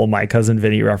a couple My Cousin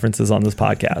Vinny references on this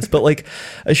podcast. But like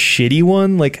a shitty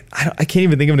one, like I can't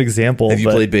even think of an example. Have you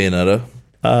played Bayonetta?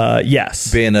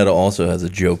 Yes. Bayonetta also has a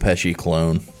Joe Pesci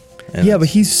clone. Yeah, but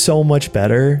he's so much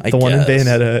better. The one in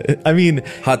Bayonetta. I mean,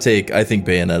 hot take, I think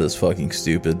Bayonetta's fucking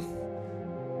stupid.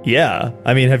 Yeah.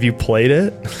 I mean, have you played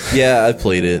it? Yeah, I've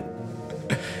played it.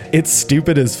 It's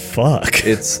stupid as fuck.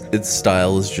 Its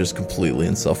style is just completely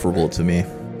insufferable to me.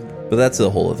 But that's a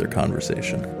whole other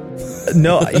conversation.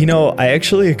 No, you know, I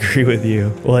actually agree with you.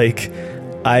 Like,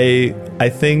 I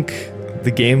think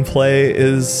the gameplay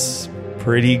is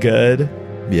pretty good.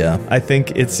 Yeah. I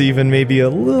think it's even maybe a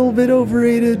little bit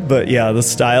overrated, but yeah, the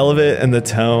style of it and the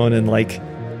tone and like,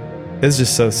 it's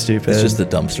just so stupid. It's just a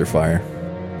dumpster fire.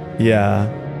 Yeah.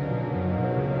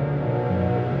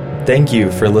 Thank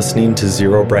you for listening to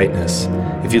Zero Brightness.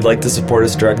 If you'd like to support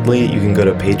us directly, you can go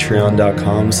to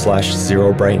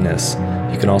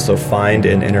patreon.com/zerobrightness. You can also find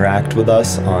and interact with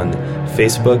us on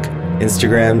Facebook,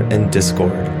 Instagram, and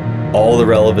Discord. All the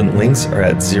relevant links are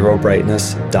at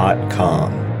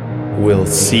zerobrightness.com. We'll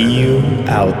see you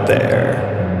out there.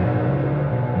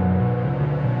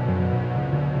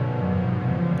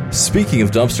 Speaking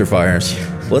of dumpster fires,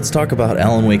 let's talk about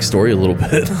Alan Wake's story a little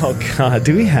bit. Oh God,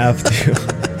 do we have to?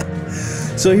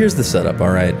 So here's the setup,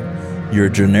 all right? You're a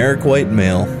generic white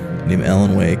male named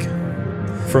Alan Wake.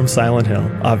 From Silent Hill,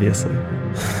 obviously.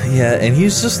 Yeah, and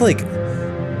he's just like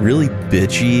really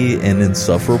bitchy and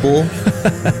insufferable.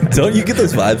 Don't you get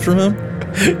those vibes from him?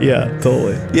 Yeah,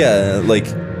 totally. Yeah, like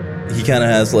he kind of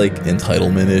has like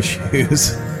entitlement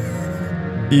issues.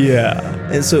 Yeah.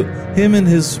 And so him and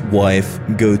his wife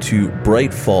go to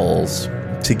Bright Falls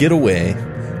to get away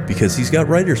because he's got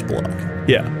writer's block.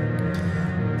 Yeah.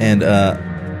 And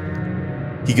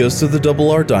he goes to the Double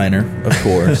R Diner, of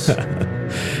course.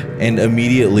 And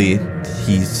immediately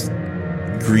he's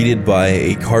greeted by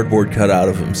a cardboard cutout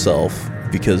of himself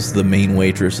because the main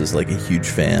waitress is like a huge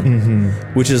fan,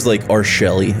 which is like our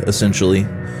Shelley, essentially.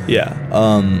 Yeah.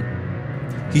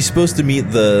 He's supposed to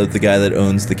meet the guy that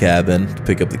owns the cabin to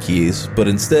pick up the keys, but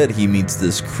instead he meets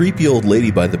this creepy old lady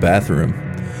by the bathroom,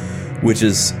 which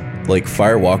is like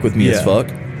Fire Walk With Me as fuck.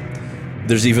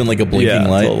 There's even like a blinking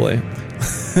light. Totally.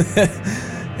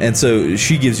 And so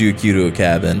she gives you a key to a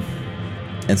cabin,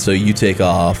 and so you take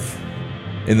off,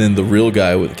 and then the real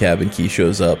guy with the cabin key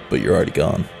shows up, but you're already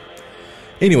gone.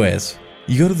 Anyways,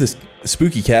 you go to this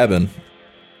spooky cabin,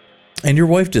 and your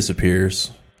wife disappears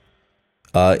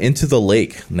into the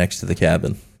lake next to the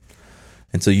cabin.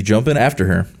 And so you jump in after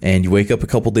her, and you wake up a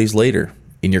couple days later,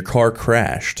 and your car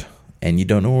crashed, and you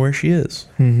don't know where she is.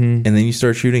 And then you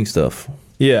start shooting stuff.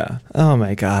 Yeah. Oh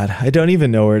my God. I don't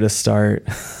even know where to start.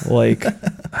 Like,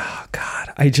 Oh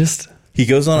God, I just He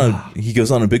goes on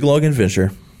a big long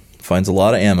adventure, finds a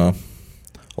lot of ammo,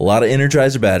 a lot of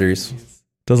Energizer batteries,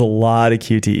 does a lot of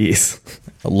QTEs.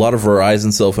 a lot of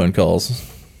Verizon cell phone calls.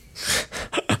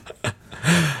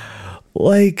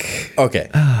 Like, Okay.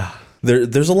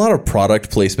 There's a lot of product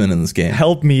placement in this game.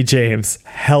 help me, James.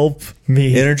 Help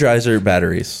me. Energizer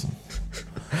batteries.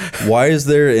 Why is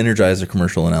there an Energizer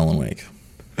commercial in Alan Wake?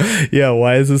 Yeah,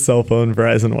 why is his cell phone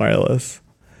Verizon Wireless?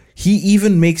 He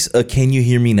even makes a "Can you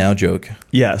hear me now" joke.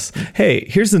 Yes. Hey,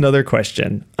 here's another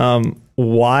question.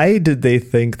 Why did they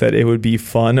think that it would be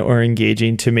fun or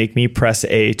engaging to make me press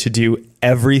A to do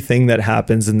everything that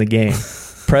happens in the game?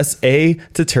 Press A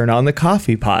to turn on the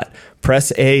coffee pot.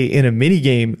 Press A in a mini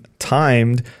game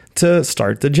timed to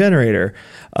start the generator.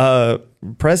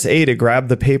 Press A to grab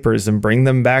the papers and bring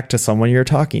them back to someone you're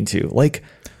talking to. Like,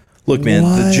 Look, man,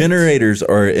 the what? generators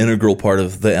are an integral part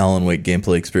of the Alan Wake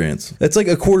gameplay experience. It's like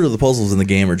a quarter of the puzzles in the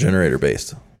game are generator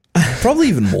based. Probably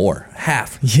even more.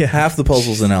 Half. Yeah. Half the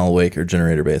puzzles in Alan Wake are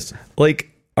generator based.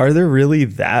 Like, are there really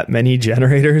that many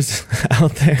generators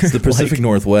out there? It's the Pacific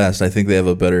Northwest. I think they have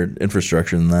a better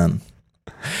infrastructure than that.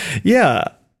 Yeah.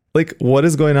 Like, what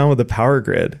is going on with the power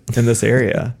grid in this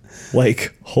area?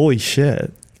 Like, holy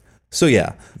shit. So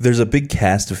yeah, there's a big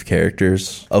cast of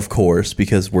characters, of course,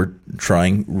 because we're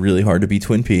trying really hard to be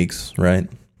Twin Peaks, right?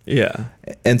 Yeah.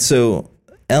 And so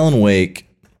Alan Wake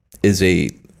is a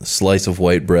slice of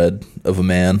white bread of a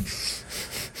man,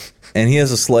 and he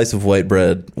has a slice of white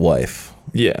bread wife.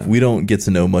 Yeah. We don't get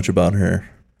to know much about her.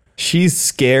 She's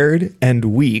scared and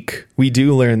weak. We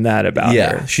do learn that about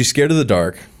her. She's scared of the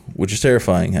dark, which is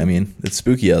terrifying. I mean, it's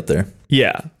spooky out there.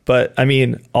 Yeah. But I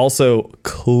mean, also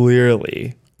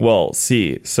clearly, well,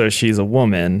 see, so she's a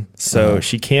woman, so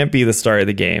she can't be the star of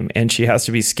the game, and she has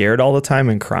to be scared all the time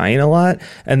and crying a lot.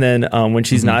 And then when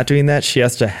she's not doing that, she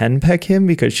has to henpeck him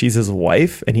because she's his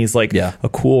wife, and he's like a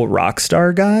cool rock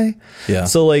star guy. Yeah.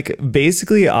 So like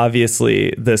basically,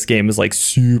 obviously, this game is like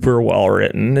super well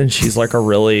written, and she's like a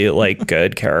really like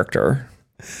good character.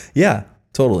 Yeah,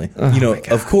 totally.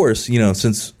 Of course,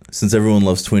 since everyone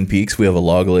loves Twin Peaks, we have a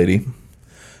log lady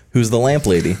who's the lamp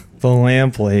lady. The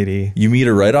lamp lady. You meet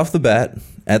her right off the bat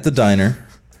at the diner.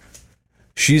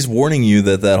 She's warning you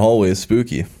that hallway is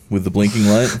spooky with the blinking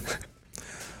light.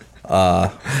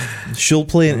 She'll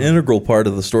play an integral part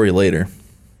of the story later.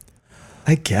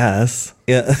 I guess.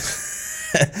 Yeah.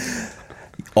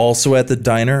 Also at the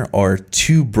diner are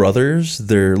two brothers.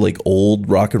 They're like old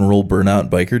rock and roll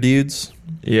burnout biker dudes.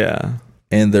 Yeah.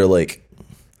 And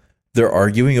they're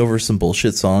arguing over some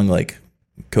bullshit song like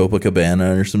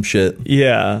Copacabana or some shit.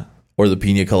 Yeah. Or the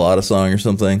Pina Colada song or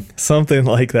something. Something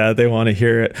like that. They want to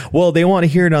hear it. Well, they want to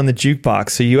hear it on the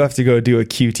jukebox, so you have to go do a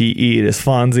QTE to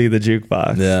Fonzie the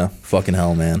jukebox. Yeah, fucking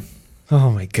hell, man.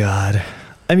 Oh my God.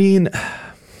 I mean,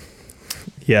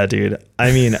 yeah, dude.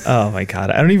 I mean, oh my God.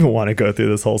 I don't even want to go through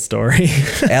this whole story.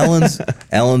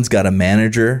 Alan's got a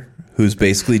manager who's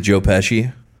basically Joe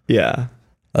Pesci. Yeah.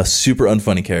 A super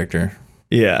unfunny character.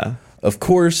 Yeah. Of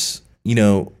course,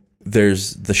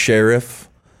 there's the sheriff.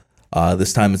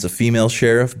 This time it's a female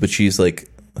sheriff, but she's like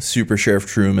a super Sheriff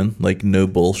Truman, like no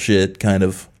bullshit, kind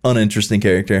of uninteresting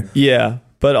character. Yeah.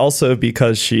 But also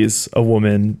because she's a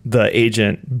woman, the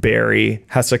agent, Barry,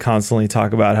 has to constantly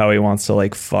talk about how he wants to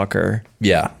like fuck her.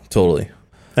 Yeah, totally.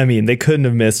 I mean, they couldn't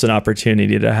have missed an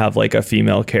opportunity to have like a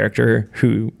female character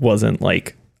who wasn't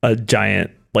like a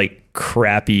giant, like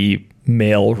crappy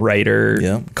male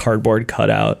writer, cardboard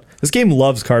cutout. This game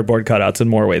loves cardboard cutouts in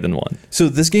more way than one. So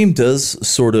this game does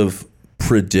sort of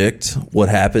predict what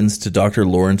happens to Dr.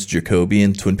 Lawrence Jacoby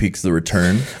in Twin Peaks: The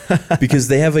Return, because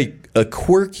they have a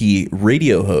quirky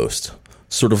radio host,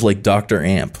 sort of like Dr.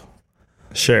 Amp.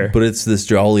 Sure. But it's this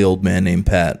jolly old man named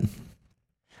Pat.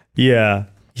 Yeah.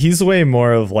 He's way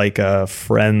more of like a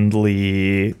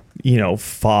friendly,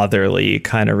 fatherly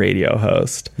kind of radio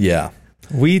host. Yeah.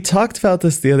 We talked about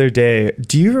this the other day.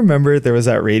 Do you remember there was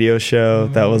that radio show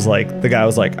that was like, the guy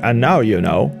was like, and now you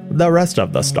know the rest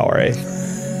of the story.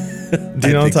 Do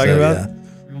you know what I'm talking about?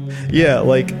 Yeah,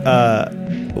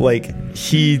 like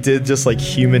he did just like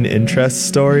human interest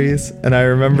stories. And I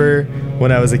remember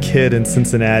when I was a kid in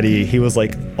Cincinnati, he was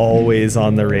like always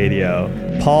on the radio.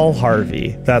 Paul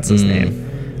Harvey, that's his name.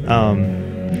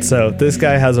 So this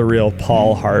guy has a real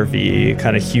Paul Harvey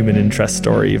kind of human interest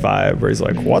story vibe where he's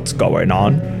like, what's going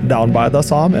on down by the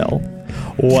sawmill?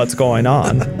 What's going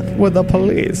on with the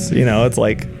police? It's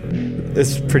like,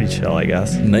 it's pretty chill, I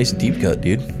guess. Nice deep cut,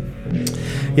 dude.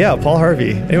 Yeah, Paul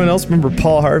Harvey. Anyone else remember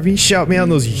Paul Harvey? Shout me out in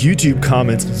those YouTube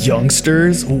comments,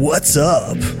 youngsters. What's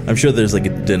up? I'm sure there's like a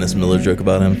Dennis Miller joke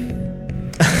about him.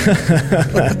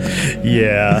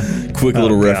 Yeah. Quick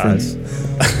little God. reference.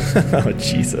 Oh,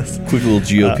 Jesus. Quick little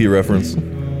GOP reference.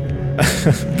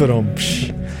 But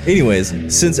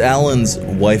Anyways, since Alan's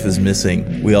wife is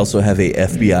missing, we also have a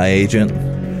FBI agent.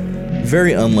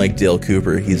 Very unlike Dale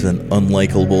Cooper, he's an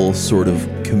unlikable sort of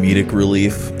comedic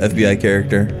relief FBI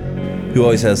character who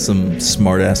always has some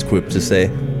smart-ass quip to say,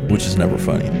 which is never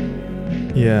funny.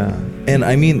 Yeah. And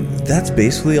I mean, that's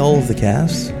basically all of the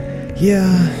cast.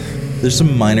 Yeah. There's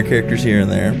some minor characters here and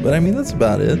there, but I mean, that's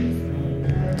about it.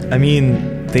 I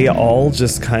mean, they all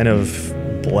just kind of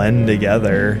blend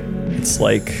together. It's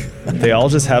like they all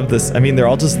just have this. I mean, they're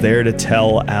all just there to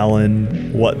tell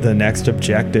Alan what the next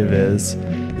objective is.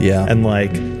 Yeah. And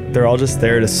like, they're all just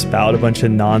there to spout a bunch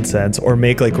of nonsense or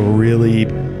make like really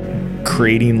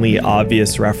cratingly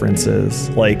obvious references.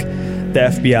 Like, the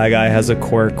FBI guy has a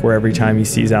quirk where every time he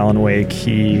sees Alan Wake,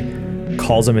 he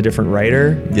calls him a different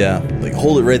writer. Yeah. Like,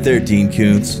 hold it right there, Dean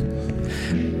Koontz.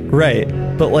 Right.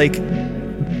 But like,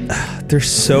 they're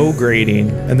so grating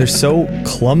and they're so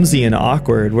clumsy and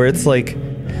awkward where it's like,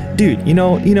 dude, you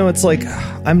know, it's like,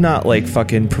 I'm not like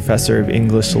fucking professor of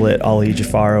English lit Ali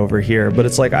Jafar over here, but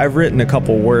it's like I've written a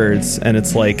couple words and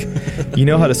it's like, you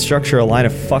know how to structure a line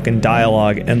of fucking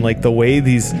dialogue, and like the way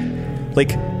these, like,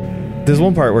 there's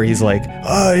one part where he's like,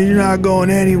 oh, you're not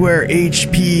going anywhere,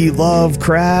 H.P.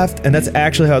 Lovecraft, and that's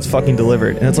actually how it's fucking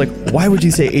delivered. And it's like, why would you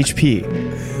say H.P.?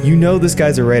 You know this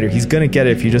guy's a writer. He's gonna get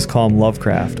it if you just call him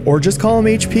Lovecraft, or just call him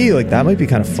HP. Like, that might be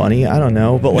kind of funny. I don't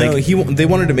know, but like, no, they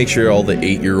wanted to make sure all the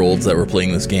 8-year-olds that were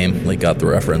playing this game like got the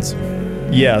reference.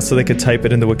 yeah, so they could type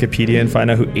it into Wikipedia and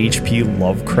find out who HP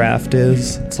Lovecraft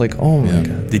is. It's like, oh my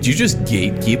god. Did you just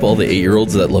gatekeep all the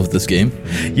 8-year-olds that love this game?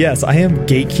 Yes, I am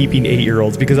gatekeeping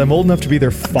 8-year-olds because I'm old enough to be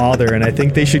their father, and I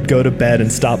think they should go to bed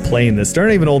and stop playing this. They're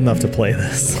not even old enough to play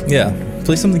this. Yeah,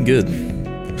 play something good,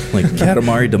 like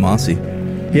Katamari Damacy.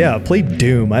 Yeah, play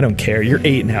Doom. I don't care. You're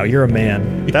 8 now. You're a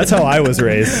man. That's how I was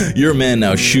raised. You're a man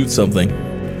now. Shoot something.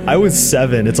 I was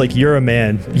 7. It's like, you're a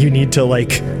man. You need to,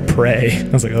 like, pray. I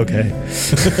was like, okay.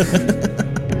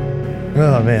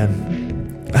 Oh,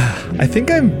 man. I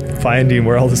think I'm finding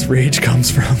where all this rage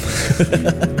comes from.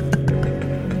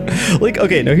 Like,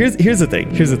 okay, no, here's the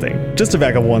thing. Here's the thing. Just to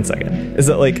back up 1 second. Is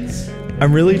that, like,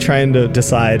 I'm really trying to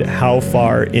decide how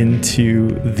far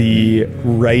into the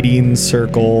writing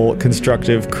circle,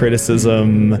 constructive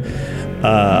criticism,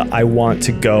 I want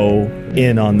to go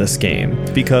in on this game,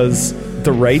 because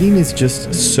the writing is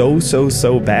just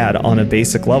so bad on a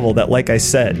basic level that, like I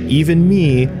said, even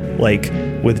me, like,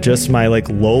 with just my like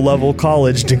low level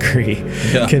college degree,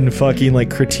 can fucking like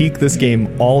critique this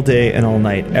game all day and all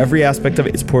night. Every aspect of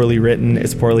it is poorly written,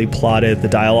 it's poorly plotted, the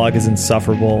dialogue is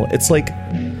insufferable. It's like,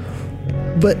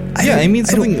 but I mean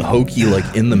something hokey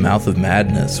like In the Mouth of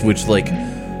Madness, which like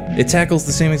it tackles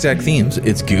the same exact themes.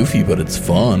 It's goofy, but it's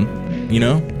fun, you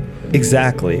know?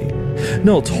 Exactly.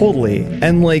 No, totally.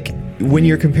 And like, when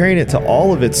you're comparing it to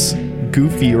all of its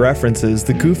goofy references,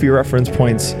 the goofy reference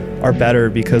points are better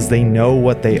because they know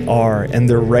what they are, and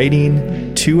they're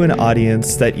writing to an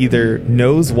audience that either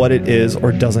knows what it is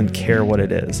or doesn't care what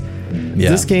it is. Yeah.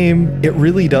 This game, it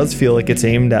really does feel like it's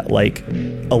aimed at like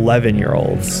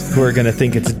 11-year-olds who are going to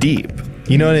think it's deep.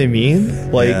 You know what I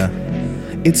mean? Like,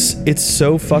 it's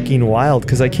so fucking wild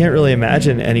because I can't really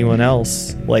imagine anyone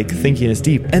else like thinking it's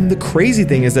deep. And the crazy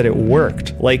thing is that it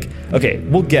worked. Like, okay,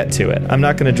 we'll get to it. I'm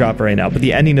not going to drop it right now, but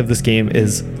the ending of this game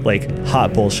is like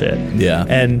hot bullshit. Yeah.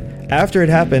 And after it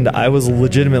happened, I was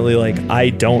legitimately like, I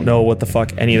don't know what the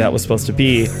fuck any of that was supposed to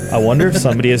be. I wonder if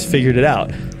somebody has figured it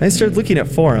out. And I started looking at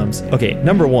forums. Okay,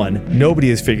 number one, nobody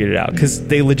has figured it out because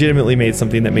they legitimately made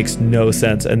something that makes no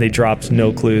sense and they dropped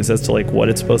no clues as to like what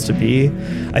it's supposed to be.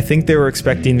 I think they were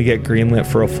expecting to get greenlit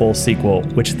for a full sequel,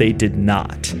 which they did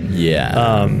not.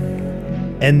 Yeah.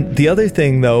 And the other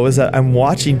thing, though, is that I'm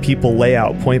watching people lay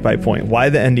out point by point why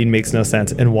the ending makes no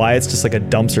sense and why it's just like a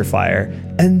dumpster fire.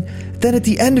 And then at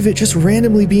the end of it, just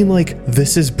randomly being like,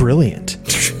 this is brilliant.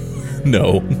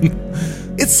 No.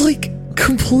 It's like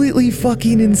completely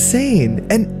fucking insane.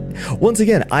 And once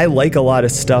again, I like a lot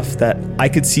of stuff that I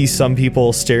could see some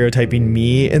people stereotyping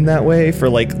me in that way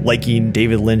for like liking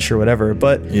David Lynch or whatever.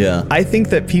 But yeah, I think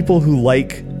that people who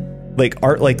like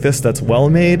art like this that's well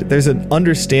made, there's an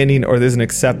understanding or there's an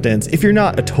acceptance. If you're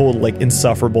not a total like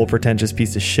insufferable pretentious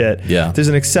piece of shit, yeah, there's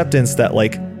an acceptance that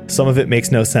like some of it makes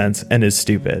no sense and is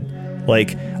stupid.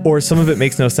 Like, or some of it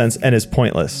makes no sense and is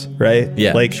pointless, right?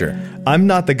 Yeah, like, sure. I'm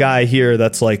not the guy here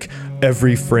that's like,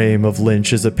 every frame of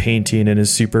Lynch is a painting and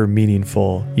is super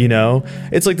meaningful, you know?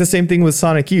 It's like the same thing with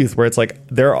Sonic Youth, where it's like,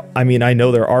 I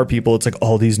know there are people, it's like,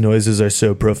 all these noises are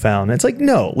so profound. It's like,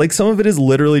 no, like some of it is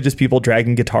literally just people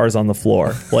dragging guitars on the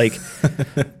floor. Like,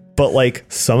 but like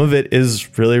some of it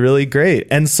is really, really great.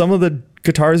 And some of the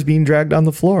guitars being dragged on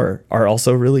the floor are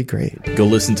also really great. Go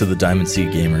listen to the Diamond Sea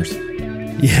Gamers.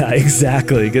 Yeah,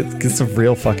 exactly. Get some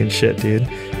real fucking shit, dude.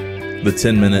 The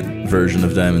 10-minute version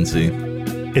of Diamond Sea.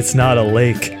 It's not a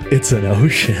lake, it's an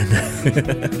ocean.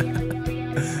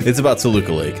 It's about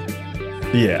Toluca Lake.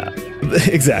 Yeah,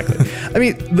 exactly. I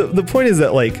mean, the point is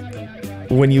that, like,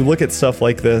 when you look at stuff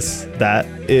like this that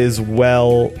is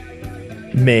well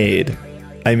made,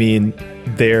 I mean,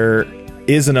 there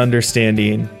is an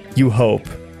understanding, you hope,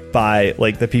 by,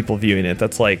 like, the people viewing it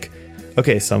that's like,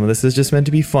 okay, some of this is just meant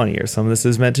to be funny, or some of this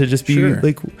is meant to just be,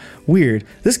 like, weird.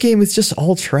 This game is just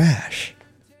all trash.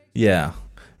 Yeah.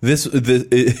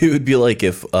 It would be like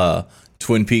if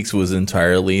Twin Peaks was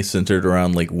entirely centered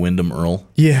around like Wyndham Earl.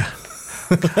 Yeah.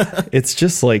 It's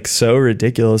just like so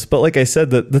ridiculous. But like I said,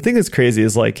 the thing that's crazy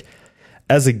is like,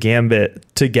 as a gambit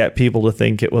to get people to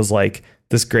think it was like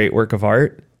this great work of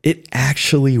art, it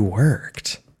actually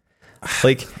worked.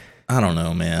 Like, I don't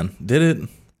know, man. Did it?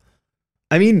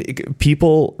 I mean,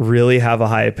 people really have a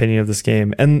high opinion of this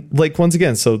game. And like, once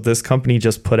again, so this company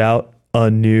just put out a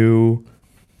new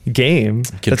game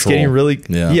that's getting really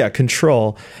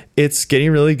Control. It's getting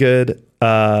really good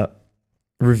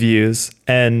reviews,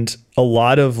 and a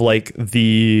lot of like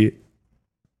the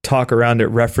talk around it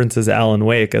references Alan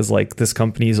Wake as like this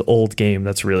company's old game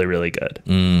that's really, really good.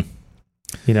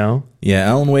 You know? Yeah,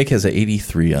 Alan Wake has an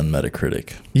 83 on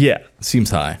Metacritic. Yeah. Seems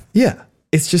high. Yeah.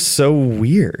 It's just so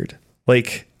weird.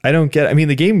 Like, I don't get it. I mean,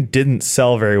 the game didn't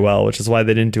sell very well, which is why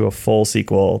they didn't do a full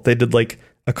sequel. They did like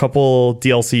a couple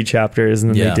DLC chapters,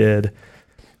 and then they did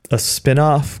a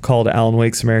spin-off called Alan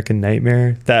Wake's American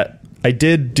Nightmare that I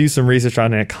did do some research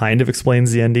on, and it kind of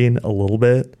explains the ending a little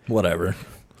bit. Whatever.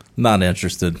 Not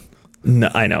interested. No,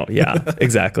 I know. Yeah,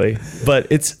 exactly. But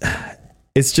it's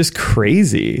just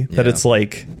crazy that it's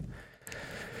like,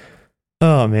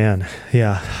 oh man.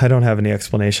 Yeah. I don't have any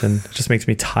explanation. It just makes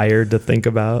me tired to think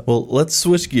about. Well, let's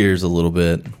switch gears a little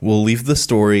bit. We'll leave the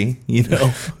story,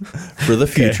 for the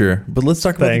future, but let's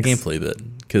talk about the gameplay bit.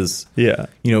 Because,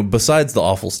 besides the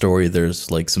awful story, there's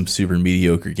like some super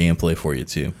mediocre gameplay for you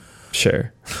too.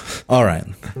 Sure. All right.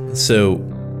 So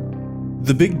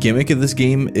the big gimmick of this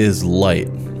game is light.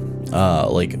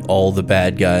 Like all the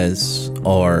bad guys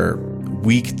are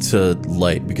weak to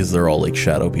light because they're all like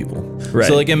shadow people. Right.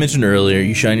 So like I mentioned earlier,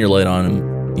 you shine your light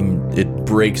on them, it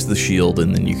breaks the shield,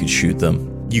 and then you can shoot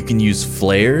them. You can use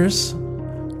flares,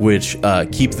 which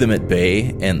keep them at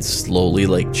bay and slowly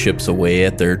like chips away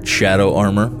at their shadow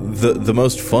armor. The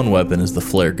most fun weapon is the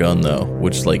flare gun though,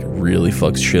 which like really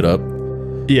fucks shit up.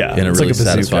 Yeah, in a really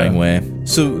satisfying way.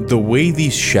 So the way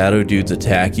these shadow dudes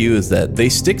attack you is that they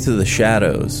stick to the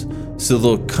shadows, so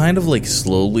they'll kind of like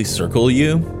slowly circle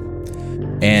you,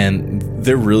 and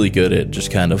they're really good at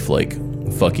just kind of like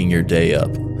fucking your day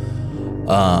up.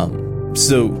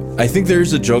 So I think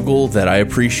there's a juggle that I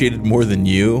appreciated more than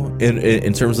you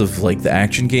in terms of like the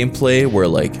action gameplay, where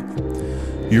like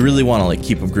you really want to like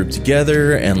keep them grouped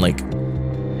together and like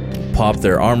pop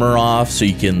their armor off so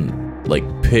you can like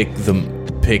pick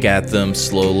at them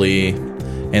slowly,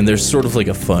 and there's sort of like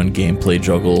a fun gameplay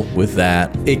juggle with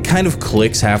that. It kind of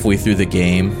clicks halfway through the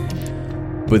game,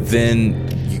 but then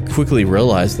you quickly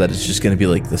realize that it's just going to be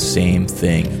like the same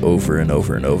thing over and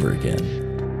over and over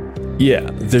again. Yeah,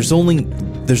 there's only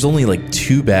like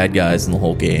two bad guys in the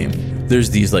whole game. There's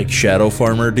these like shadow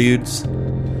farmer dudes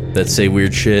that say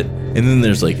weird shit, and then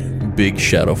there's like big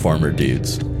shadow farmer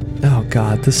dudes. Oh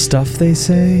god, the stuff they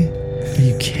say? Are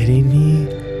you kidding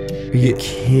me? Are you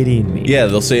kidding me? Yeah,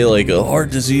 they'll say like a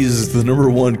heart disease is the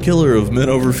 #1 killer of men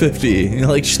over 50.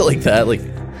 Like shit like that. Like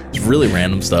it's really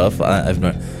random stuff. I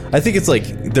think it's like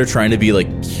they're trying to be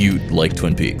like cute, like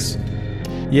Twin Peaks.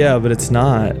 Yeah, but it's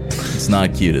not. It's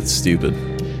not cute. It's stupid.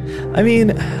 I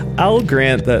mean, I'll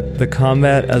grant that the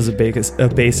combat as a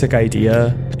basic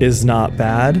idea is not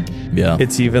bad. Yeah,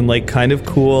 it's even like kind of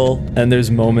cool, and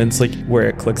there's moments like where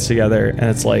it clicks together, and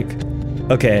it's like,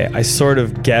 okay, I sort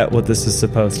of get what this is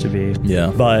supposed to be.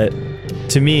 Yeah. But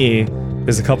to me,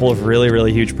 there's a couple of really,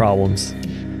 really huge problems.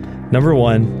 Number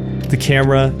one, the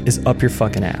camera is up your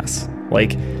fucking ass.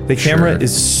 Like, the camera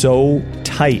is so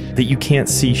tight that you can't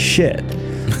see shit.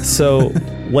 So,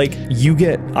 like,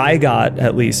 I got,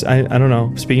 at least, I don't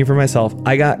know, speaking for myself,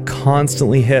 I got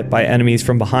constantly hit by enemies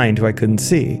from behind who I couldn't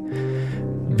see.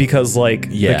 because like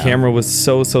Yeah. the camera was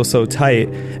so tight,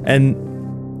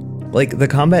 and like the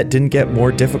combat didn't get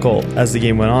more difficult as the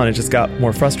game went on. It just got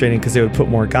more frustrating because they would put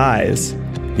more guys.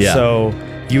 Yeah. So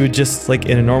you would just, like,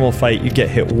 in a normal fight, you'd get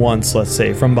hit once, let's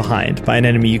say, from behind by an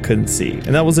enemy you couldn't see.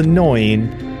 And that was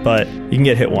annoying, but you can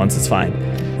get hit once, it's fine.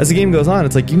 As the game goes on,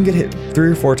 it's like you can get hit 3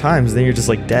 or 4 times, and then you're just,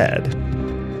 like, dead.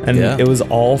 And it was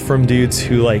all from dudes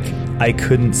who, like, I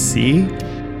couldn't see.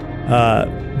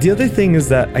 The other thing is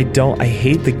that I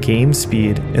hate the game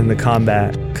speed in the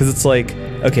combat, because it's like,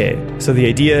 okay, so the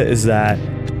idea is that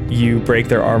you break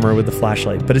their armor with the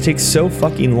flashlight, but it takes so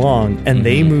fucking long, and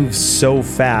they move so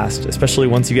fast, especially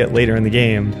once you get later in the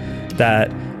game,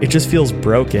 that it just feels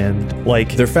broken.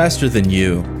 Like, They're faster than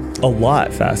you, a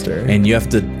lot faster. and you have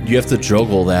to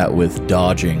juggle that with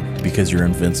dodging because you're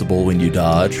invincible when you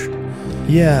dodge.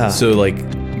 Yeah. So like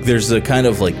there's a kind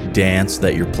of like dance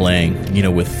that you're playing, you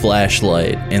know, with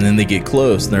flashlight, and then they get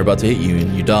close and they're about to hit you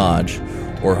and you dodge,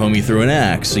 or homie threw an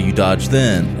axe, so you dodge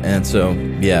then. And so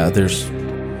yeah, there's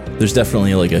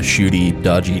definitely like a shooty,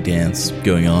 dodgy dance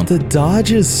going on. The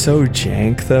dodge is so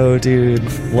jank though, dude.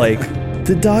 Like,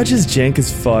 the dodge is jank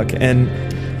as fuck, and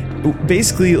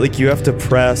basically, like, you have to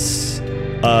press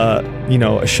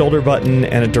a shoulder button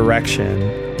and a direction,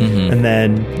 and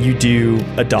then you do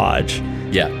a dodge.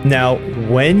 Yeah. Now,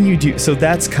 when you do, so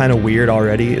that's kind of weird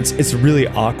already. It's really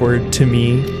awkward to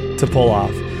me to pull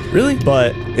off. Really?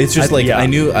 But It's just I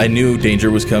knew danger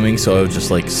was coming, so I would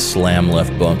just like slam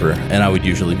left bumper, and I would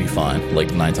usually be fine,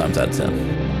 like 9 times out of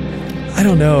 10. I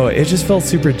don't know. It just felt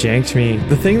super jank to me.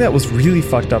 The thing that was really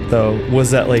fucked up though was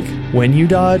that, like, when you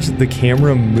dodge, the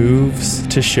camera moves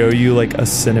to show you like a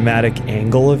cinematic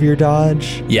angle of your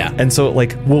dodge. Yeah. And so it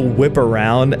like will whip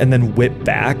around and then whip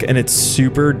back, and it's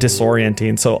super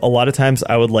disorienting. So a lot of times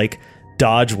I would like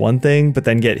dodge one thing but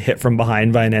then get hit from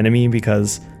behind by an enemy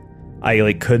because I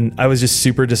was just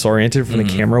super disoriented from the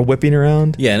camera whipping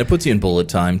around. Yeah, and it puts you in bullet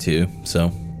time too,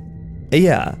 so.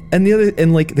 Yeah, and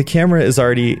the camera is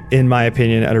already, in my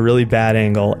opinion, at a really bad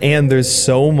angle, and there's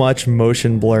so much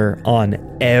motion blur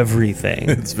on everything.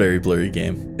 It's a very blurry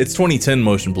game. It's 2010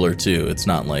 motion blur too. It's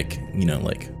not like,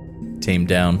 like tamed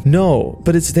down. No,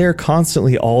 but it's there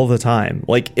constantly all the time.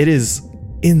 Like, it is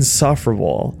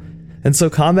insufferable. And so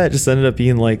combat just ended up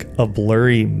being like a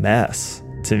blurry mess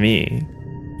to me,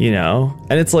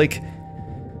 And it's like,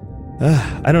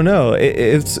 I don't know.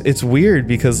 It's weird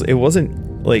because it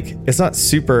wasn't like, it's not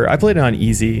super. I played it on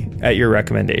easy at your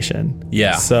recommendation.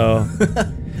 Yeah. So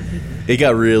it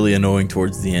got really annoying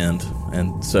towards the end,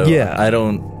 and so yeah. I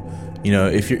don't,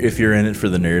 if you're in it for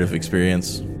the narrative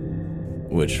experience,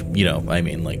 which I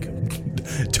mean, like,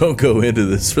 don't go into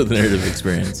this for the narrative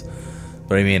experience.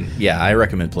 But I mean, yeah, I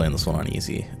recommend playing this one on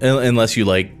easy, unless you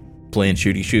like playing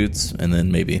shooty shoots, and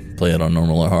then maybe play it on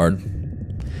normal or hard.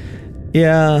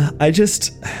 Yeah, I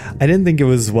didn't think it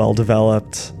was well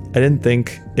developed. I didn't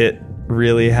think it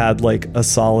really had like a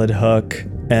solid hook,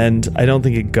 and I don't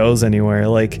think it goes anywhere.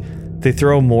 Like, they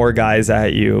throw more guys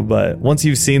at you, but once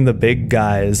you've seen the big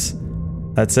guys,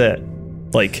 that's it.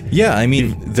 Like, yeah, I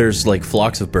mean, there's like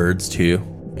flocks of birds too,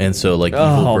 and so like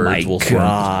evil birds will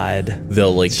swarm.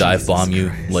 They'll like dive bomb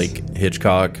you like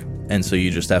Hitchcock, and so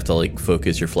you just have to like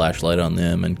focus your flashlight on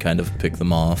them and kind of pick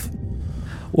them off.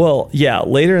 Well, yeah,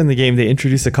 later in the game they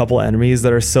introduce a couple enemies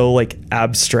that are so like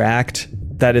abstract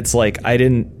that it's like I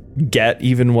didn't get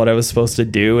even what I was supposed to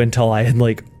do until I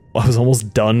was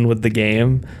almost done with the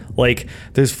game. Like,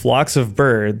 there's flocks of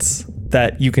birds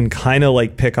that you can kind of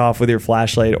like pick off with your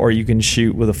flashlight, or you can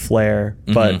shoot with a flare,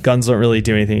 but guns don't really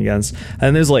do anything against.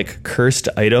 And there's like cursed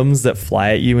items that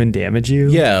fly at you and damage you.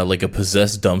 Yeah, like a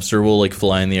possessed dumpster will like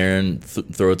fly in the air and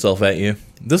throw itself at you.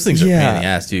 Those things are pain in the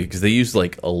ass too, because they use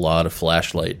like a lot of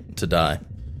flashlight to die.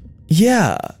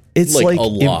 Yeah, it's like a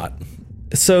lot.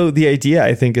 So the idea,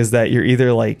 I think, is that you're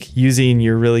either like using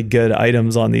your really good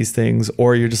items on these things,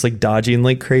 or you're just like dodging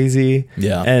like crazy.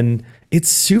 Yeah. And it's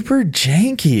super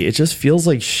janky. It just feels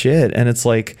like shit. And it's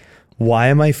like, why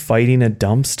am I fighting a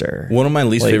dumpster? One of my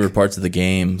least favorite parts of the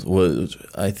game was,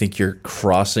 I think you're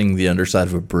crossing the underside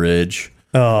of a bridge.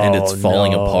 And it's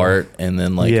falling apart, and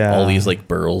then like all these like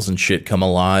burls and shit come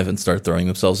alive and start throwing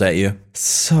themselves at you.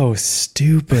 So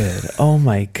stupid. Oh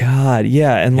my god.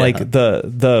 Yeah, and like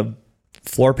the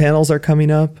floor panels are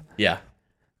coming up. Yeah.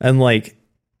 And like,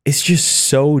 it's just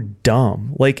so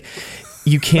dumb. Like,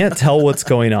 you can't tell what's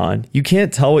going on. You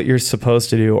can't tell what you're supposed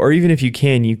to do, or even if you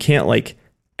can't like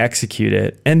execute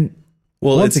it. And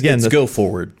once again, it's go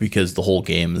forward, because the whole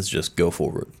game is just go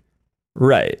forward.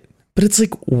 Right. But it's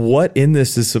like, what in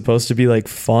this is supposed to be like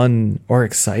fun or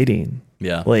exciting?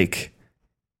 Yeah. Like,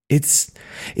 it's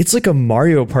like a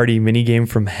Mario Party minigame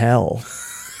from hell.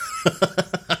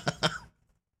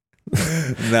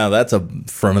 Now that's a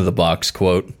front of the box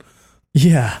quote.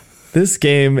 Yeah. This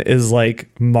game is like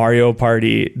Mario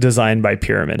Party designed by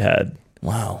Pyramid Head.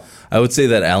 Wow. I would say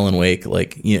that Alan Wake,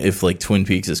 like, you know, if like Twin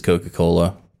Peaks is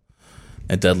Coca-Cola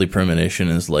and Deadly Premonition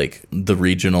is like the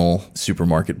regional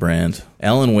supermarket brand,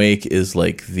 Alan Wake is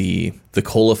like the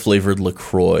cola flavored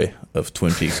LaCroix of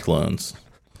Twin Peaks clones.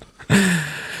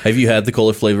 Have you had the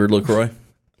cola flavored LaCroix?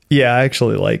 Yeah, I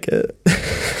actually like it.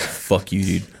 Fuck you,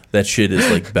 dude. That shit is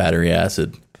like battery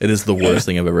acid. It is the worst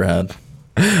thing I've ever had.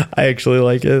 I actually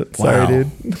like it. Sorry, Wow.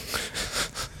 dude.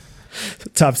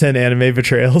 Top 10 anime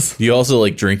betrayals. You also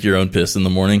like drink your own piss in the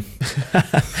morning?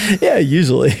 Yeah,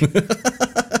 usually.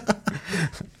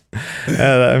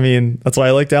 I mean, that's why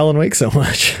I liked Alan Wake so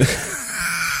much.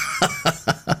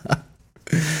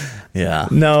 Yeah.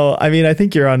 No, I mean, I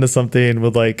think you're onto something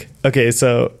with like, okay,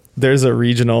 so there's a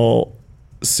regional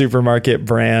supermarket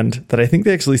brand that I think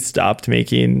they actually stopped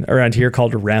making around here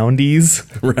called Roundies.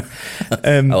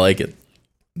 And I like it.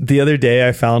 the other day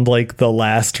I found like the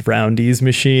last Roundies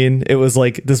machine. It was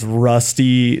like this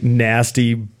rusty,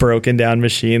 nasty, broken down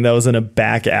machine that was in a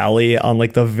back alley on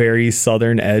like the very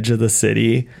southern edge of the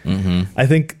city. Mm-hmm. I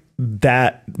think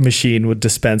that machine would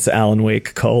dispense Alan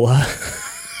Wake cola.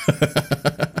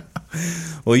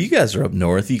 Well, you guys are up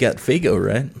north. You got Fago,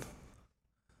 right?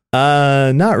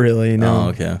 Not really. No. Oh,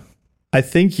 okay. I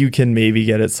think you can maybe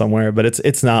get it somewhere, but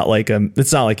it's not like in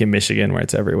Michigan where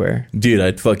it's everywhere. Dude, I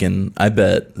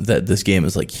bet that this game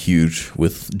is like huge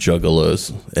with juggalos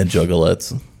and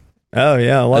juggalettes. Oh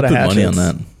yeah, a lot I of put hatchets. money on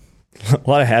that. A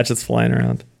lot of hatchets flying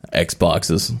around.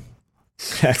 Xboxes.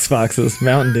 Xboxes,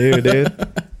 Mountain Dew, dude.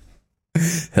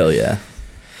 Hell yeah.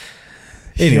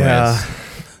 Anyways. Yeah.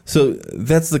 So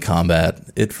that's the combat.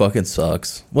 It fucking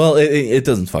sucks. Well, it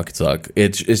doesn't fucking suck.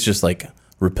 It's just like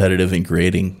repetitive and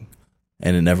grating,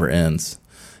 and it never ends.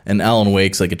 And Alan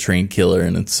Wake's like a trained killer,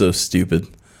 and it's so stupid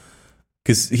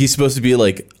because he's supposed to be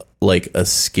like a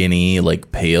skinny,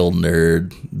 like pale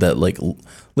nerd that like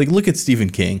look at Stephen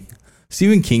King.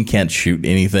 Stephen King can't shoot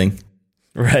anything.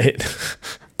 Right.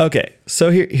 Okay.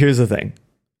 So here's the thing.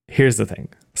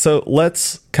 So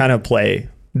let's kind of play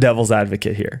devil's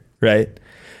advocate here, right?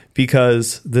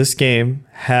 Because this game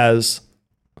has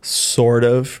sort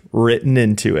of written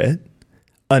into it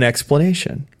an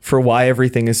explanation for why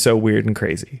everything is so weird and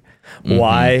crazy. Mm-hmm.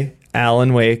 Why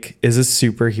Alan Wake is a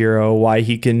superhero, why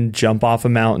he can jump off a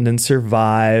mountain and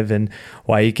survive, and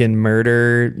why he can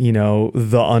murder,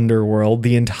 the underworld,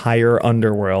 the entire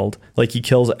underworld. Like he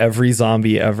kills every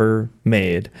zombie ever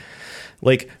made.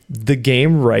 Like the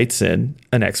game writes in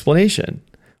an explanation,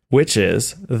 which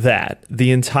is that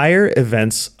the entire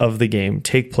events of the game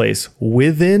take place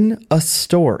within a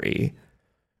story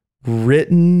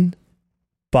written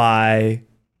by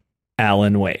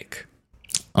Alan Wake.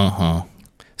 Uh-huh.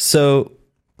 So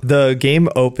the game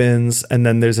opens and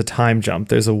then there's a time jump.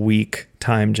 There's a week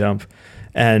time jump.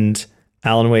 And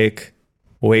Alan Wake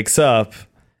wakes up.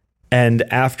 And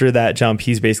after that jump,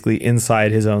 he's basically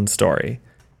inside his own story.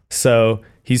 So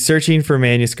he's searching for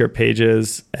manuscript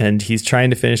pages and he's trying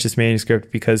to finish this manuscript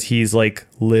because he's like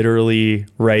literally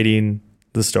writing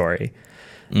the story.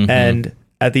 Mm-hmm. And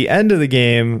at the end of the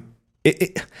game,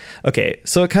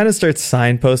 so it kind of starts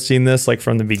signposting this like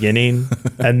from the beginning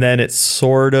and then it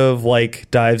sort of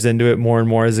like dives into it more and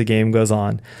more as the game goes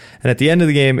on. And at the end of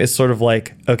the game, it's sort of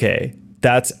like, okay,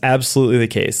 that's absolutely the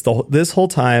case. This whole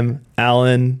time,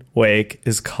 Alan Wake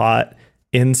is caught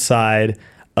inside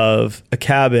of a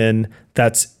cabin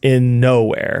that's in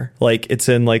nowhere. Like it's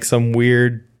in like some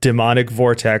weird demonic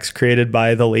vortex created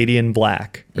by the Lady in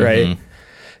Black, right?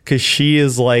 Because she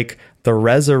is like the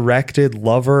resurrected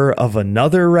lover of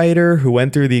another writer who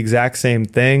went through the exact same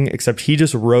thing, except he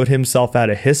just wrote himself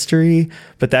out of history,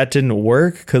 but that didn't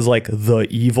work because like the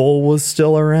evil was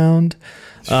still around.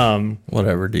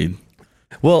 Whatever, dude.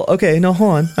 Well, okay, no,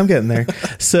 hold on. I'm getting there.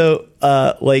 So,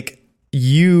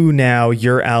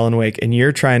 you're Alan Wake and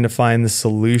you're trying to find the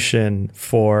solution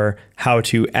for how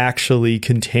to actually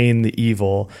contain the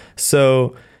evil.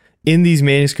 So in these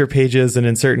manuscript pages and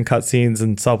in certain cutscenes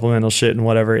and supplemental shit and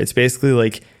whatever, it's basically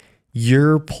like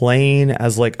you're playing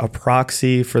as like a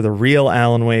proxy for the real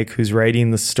Alan Wake who's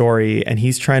writing the story, and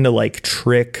he's trying to like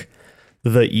trick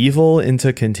the evil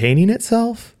into containing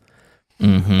itself.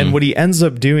 Mm-hmm. And what he ends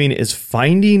up doing is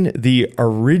finding the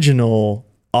original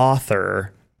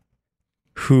author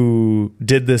who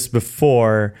did this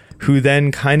before, who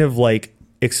then kind of like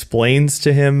explains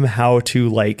to him how to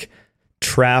like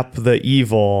trap the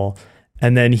evil.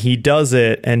 And then he does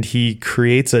it and he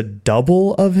creates a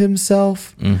double of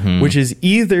himself, which is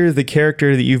either the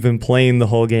character that you've been playing the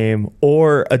whole game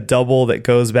or a double that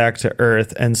goes back to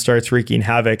Earth and starts wreaking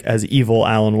havoc as evil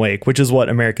Alan Wake, which is what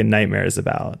American Nightmare is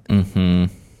about. And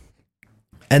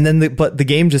then but the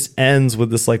game just ends with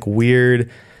this like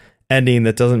weird ending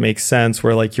that doesn't make sense,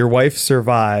 where like your wife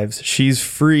survives, she's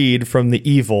freed from the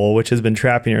evil which has been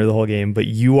trapping her the whole game, but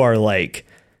you are like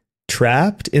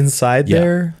trapped inside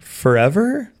there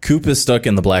forever. Coop is stuck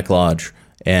in the Black Lodge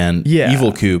and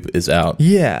evil Coop is out.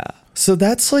 Yeah. So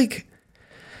that's like,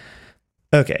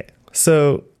 okay.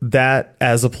 So that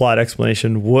as a plot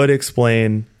explanation would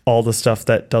explain all the stuff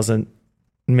that doesn't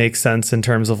make sense in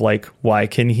terms of like, why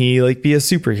can he like be a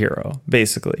superhero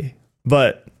basically?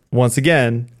 But once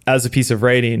again, as a piece of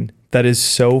writing, that is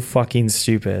so fucking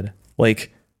stupid.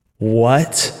 Like,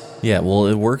 what? Yeah, well,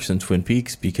 it works in Twin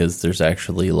Peaks because there's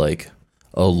actually like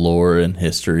a lore and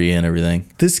history and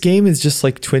everything. This game is just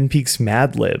like Twin Peaks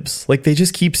Mad Libs. Like they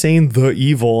just keep saying the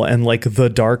evil and like the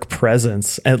dark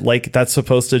presence, and like that's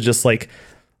supposed to just like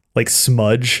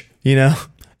smudge, you know?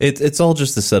 It's all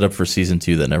just a setup for season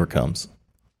 2 that never comes.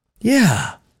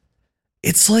 Yeah.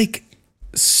 It's like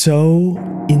so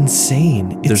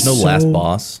insane. There's no last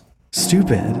boss.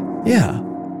 Stupid. Yeah.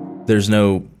 There's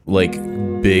no like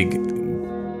big,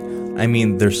 I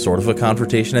mean, there's sort of a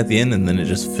confrontation at the end and then it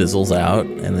just fizzles out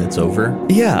and it's over.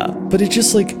 Yeah, but it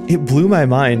just like, it blew my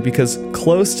mind because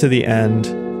close to the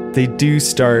end, they do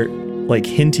start like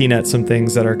hinting at some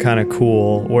things that are kind of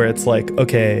cool, where it's like,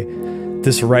 okay,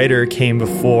 this writer came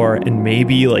before and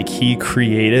maybe like he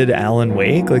created Alan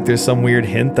Wake. Like there's some weird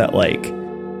hint that like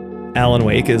Alan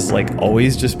Wake is like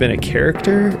always just been a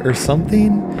character or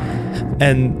something.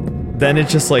 And then it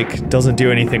just like doesn't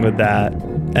do anything with that.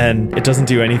 And it doesn't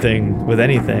do anything with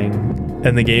anything.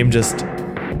 And the game just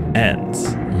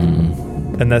ends.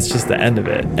 And that's just the end of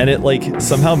it. And it like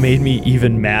somehow made me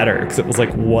even madder because it was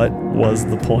like, what was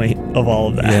the point of all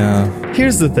of that? Yeah.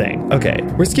 Here's the thing. Okay,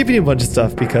 we're skipping a bunch of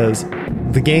stuff because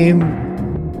the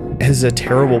game has a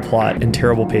terrible plot and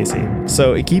terrible pacing.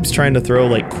 So it keeps trying to throw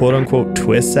like quote unquote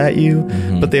twists at you,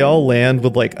 but they all land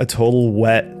with like a total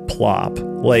wet plop.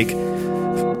 Like,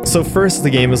 so first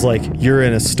the game is like, you're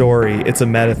in a story, it's a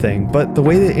meta thing, but the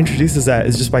way that it introduces that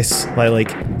is just by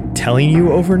like telling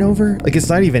you over and over. Like it's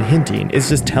not even hinting, it's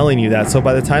just telling you that. So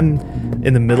by the time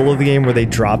in the middle of the game where they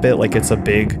drop it like it's a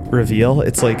big reveal,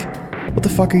 it's like, what the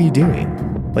fuck are you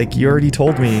doing? Like you already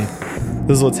told me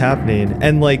this is what's happening.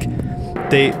 And like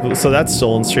so that's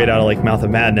stolen straight out of like Mouth of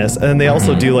Madness. And then they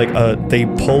also do like they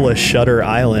pull a Shutter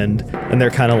Island and they're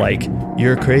kind of like,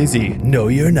 you're crazy. No,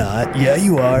 you're not. Yeah,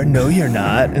 you are. No, you're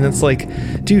not. And it's like,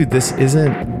 dude, this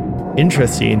isn't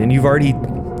interesting. And you've already,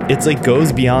 it's like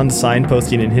goes beyond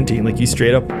signposting and hinting. Like you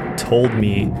straight up told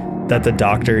me that the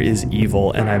doctor is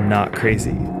evil and I'm not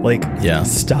crazy. Like, yeah,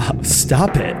 stop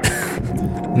it.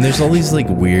 And there's all these like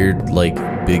weird, like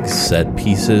big set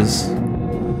pieces.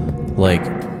 Like,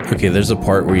 okay, there's a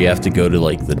part where you have to go to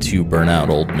like the 2 burnout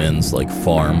old men's like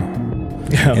farm.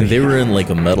 And they were in like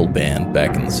a metal band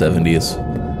back in the 70s.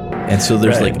 And so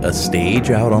there's like a stage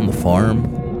out on the farm.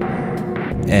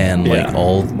 And like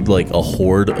all like a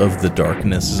horde of the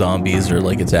darkness zombies are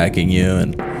like attacking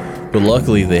you. But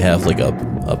luckily they have like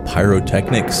a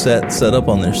pyrotechnic set up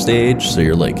on their stage. So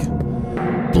you're like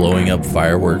blowing up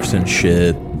fireworks and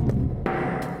shit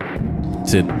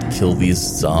to kill these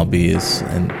zombies.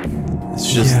 And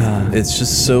it's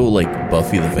just so like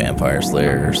Buffy the Vampire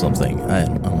Slayer or something. I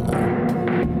don't know.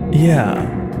 Yeah.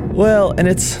 Well, and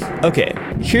it's okay.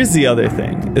 Here's the other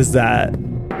thing is that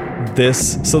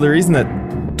so the reason that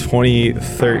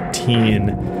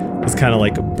 2013 was kind of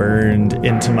like burned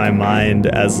into my mind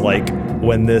as like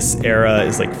when this era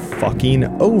is like fucking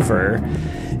over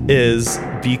is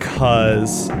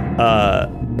because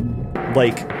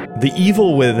like The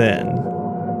Evil Within,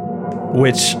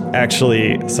 which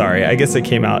actually, sorry, I guess it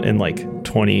came out in like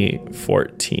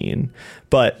 2014,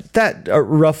 but that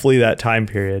roughly that time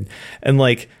period. And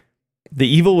like The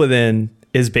Evil Within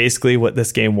is basically what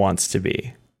this game wants to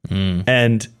be.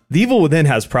 And The Evil Within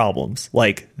has problems.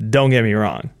 Like, don't get me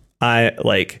wrong.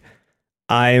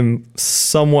 I'm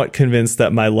somewhat convinced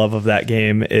that my love of that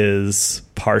game is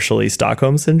partially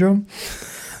Stockholm Syndrome.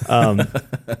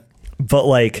 But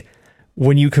like,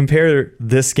 when you compare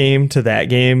this game to that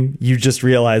game, you just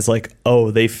realize like,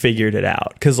 oh, they figured it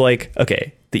out. Because like,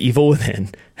 okay, The Evil Within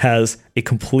has a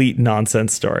complete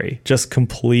nonsense story, just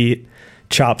complete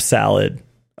chopped salad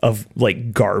of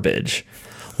like garbage.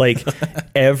 Like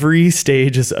every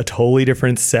stage is a totally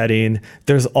different setting.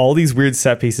 There's all these weird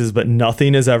set pieces, but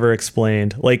nothing is ever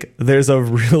explained. Like there's a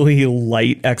really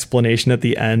light explanation at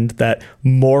the end that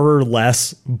more or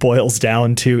less boils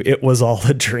down to it was all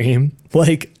a dream.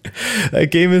 Like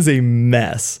that game is a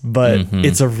mess, but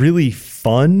it's a really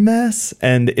fun mess.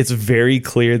 And it's very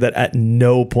clear that at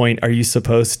no point are you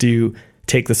supposed to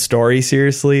take the story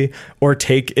seriously or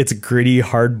take its gritty,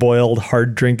 hard-boiled,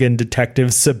 hard-drinking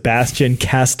detective Sebastian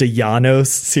Castellanos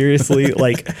seriously.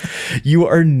 Like you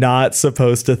are not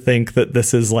supposed to think that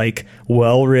this is like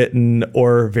well-written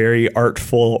or very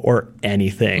artful or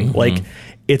anything. Like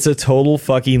it's a total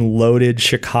fucking loaded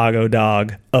Chicago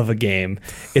dog of a game.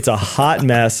 It's a hot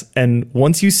mess. And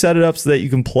once you set it up so that you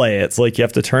can play it, it's like you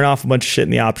have to turn off a bunch of shit in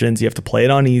the options. You have to play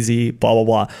it on easy, blah, blah,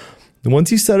 blah.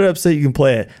 Once you set it up so you can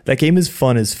play it, that game is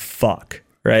fun as fuck,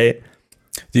 right?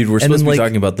 Dude, we're supposed to be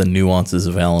talking about the nuances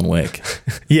of Alan Wake.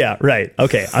 Yeah, right.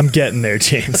 Okay, I'm getting there,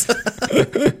 James.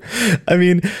 I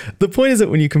mean, the point is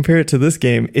that when you compare it to this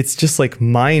game, it's just like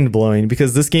mind-blowing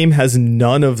because this game has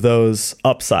none of those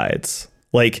upsides.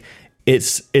 Like,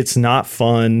 it's not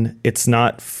fun, it's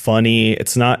not funny,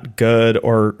 it's not good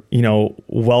or, you know,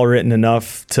 well-written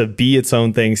enough to be its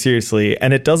own thing seriously,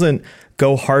 and it doesn't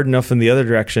go hard enough in the other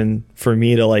direction for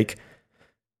me to like,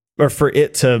 or for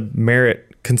it to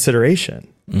merit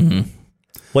consideration.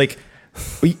 Like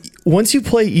once you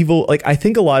play Evil, like I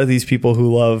think a lot of these people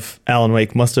who love Alan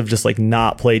Wake must have just like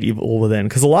not played Evil Within,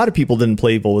 because a lot of people didn't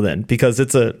play Evil Within because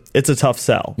it's a tough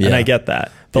sell, and I get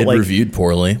that. But it like reviewed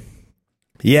poorly.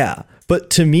 Yeah,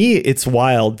 but to me it's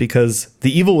wild because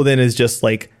the Evil Within is just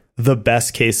like the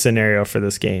best case scenario for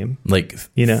this game, like,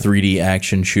 you know, 3D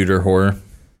action shooter horror.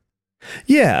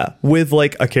 Yeah, with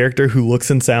like a character who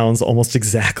looks and sounds almost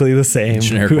exactly the same,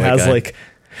 generic who white has guy. like,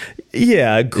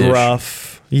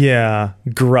 gruff,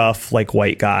 like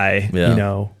white guy, you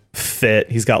know,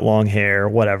 fit. He's got long hair,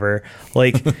 whatever.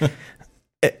 Like,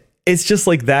 it's just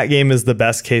like that game is the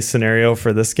best case scenario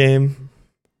for this game,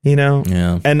 you know?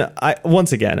 Yeah. And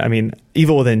once again, I mean,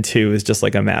 Evil Within 2 is just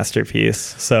like a masterpiece.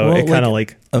 So it kind of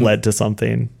like led to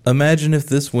something. Imagine if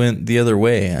this went the other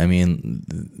way. I mean,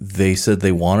 they said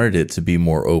they wanted it to be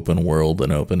more open world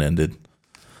and open ended.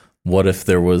 What if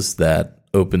there was that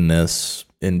openness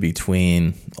in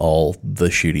between all the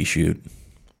shooty shoot?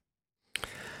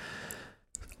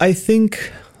 I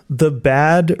think the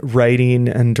bad writing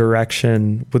and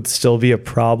direction would still be a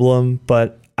problem,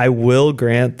 but I will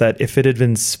grant that if it had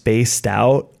been spaced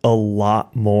out a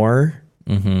lot more,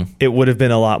 it would have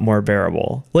been a lot more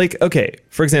bearable. Like, okay,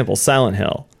 for example, Silent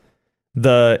Hill.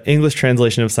 The English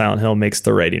translation of Silent Hill makes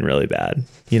the writing really bad.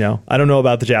 You know, I don't know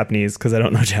about the Japanese because I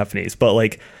don't know Japanese, but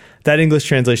like that English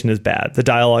translation is bad. The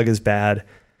dialogue is bad.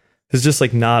 There's just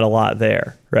like not a lot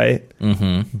there, right?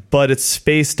 But it's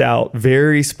spaced out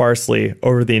very sparsely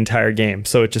over the entire game,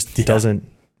 so it just doesn't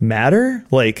matter.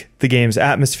 Like the game's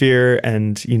atmosphere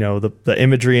and, you know, the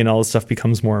imagery and all this stuff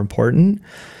becomes more important.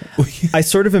 I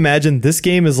sort of imagine this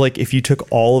game is like if you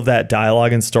took all of that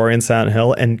dialogue and story in Silent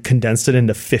Hill and condensed it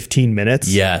into 15 minutes.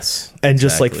 Yes. And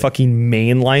just like fucking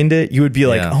mainlined it, you would be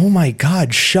like, oh my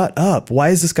God, shut up. Why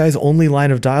is this guy's only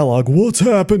line of dialogue? What's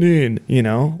happening? You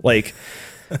know, like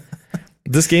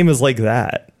this game is like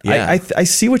that. I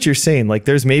see what you're saying. Like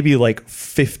there's maybe like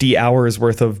 50 hours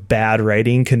worth of bad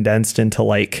writing condensed into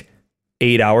like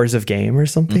 8 hours of game or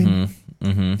something.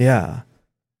 Yeah.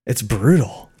 It's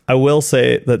brutal. I will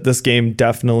say that this game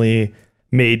definitely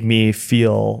made me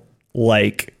feel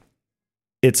like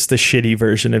it's the shitty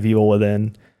version of Evil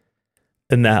Within.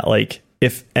 And that like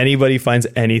if anybody finds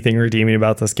anything redeeming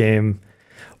about this game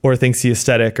or thinks the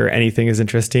aesthetic or anything is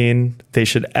interesting, they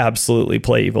should absolutely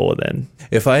play Evil Within.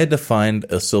 If I had to find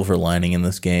a silver lining in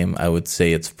this game, I would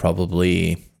say it's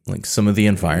probably like some of the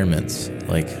environments.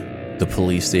 Like the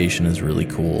police station is really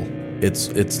cool.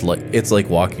 It's like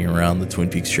walking around the Twin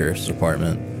Peaks Sheriff's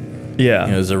Department. Yeah, you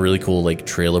know, there's a really cool like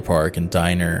trailer park and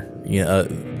diner. You know,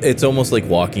 it's almost like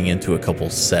walking into a couple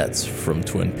sets from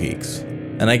Twin Peaks,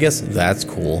 and I guess that's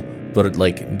cool. But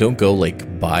like, don't go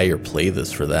like buy or play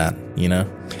this for that, you know?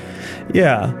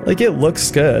 Yeah, like it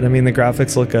looks good. I mean, the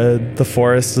graphics look good. The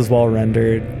forest is well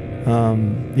rendered.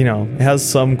 You know, it has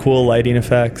some cool lighting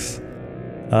effects.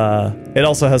 It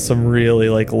also has some really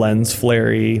like lens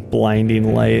flare-y,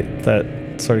 blinding light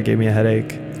that sort of gave me a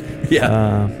headache.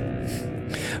 Yeah.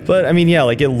 But I mean, yeah,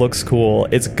 like it looks cool.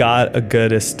 It's got a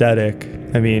good aesthetic.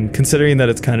 I mean, considering that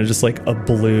it's kind of just like a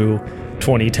blue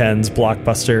 2010s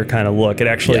blockbuster kind of look, it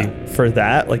actually for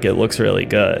that, like it looks really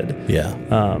good.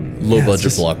 Low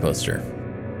budget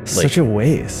blockbuster, such a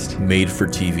waste. Made for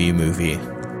TV movie,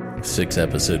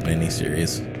 6-episode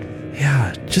miniseries.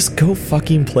 yeah, just go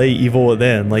fucking play Evil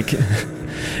Within. Like,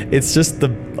 it's just a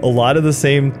lot of the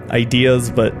same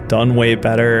ideas, but done way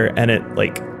better. And it,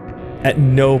 like, at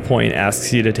no point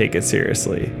asks you to take it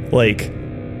seriously. Like,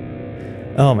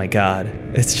 oh my God.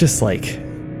 It's just like,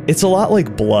 it's a lot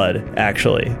like Blood,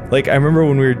 actually. Like, I remember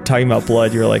when we were talking about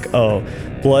Blood, you were like, oh,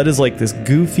 Blood is like this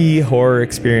goofy horror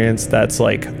experience that's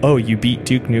like, oh, you beat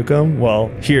Duke Nukem? Well,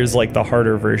 here's like the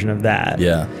harder version of that.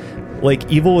 Yeah.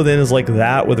 Like, Evil Within is like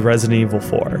that with Resident Evil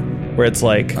 4, where it's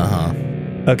like,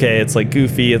 okay, it's like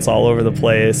goofy, it's all over the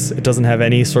place, it doesn't have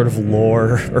any sort of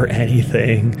lore or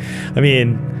anything. I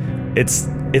mean, it's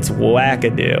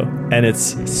wackadoo, and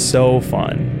it's so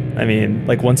fun. I mean,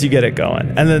 like, once you get it going,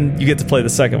 and then you get to play the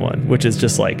second one, which is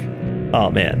just like, oh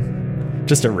man,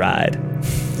 just a ride.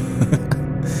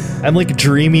 I'm like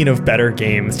dreaming of better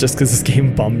games just because this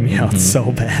game bummed me out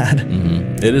so bad.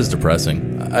 It is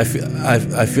depressing. I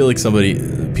feel like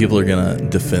people are gonna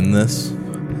defend this.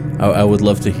 I would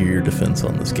love to hear your defense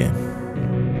on this game.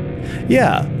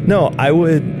 Yeah, no, I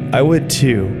would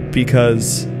too,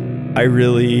 because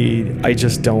I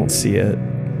just don't see it.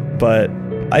 But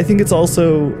I think it's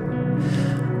also,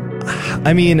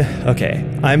 I mean, okay,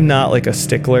 I'm not like a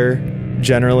stickler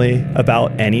generally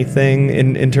about anything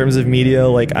in terms of media.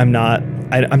 Like, I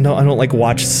don't like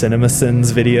watch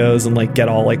CinemaSins videos and like get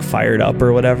all like fired up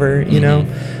or whatever, you know?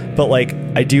 But like,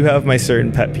 I do have my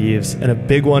certain pet peeves, and a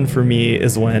big one for me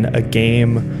is when a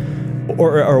game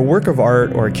or a work of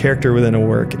art or a character within a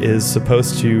work is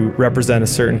supposed to represent a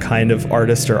certain kind of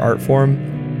artist or art form,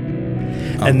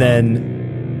 and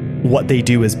then what they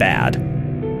do is bad.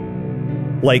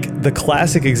 Like, the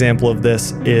classic example of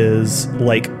this is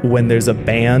like when there's a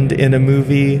band in a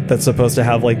movie that's supposed to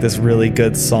have like this really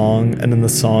good song, and then the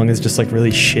song is just like really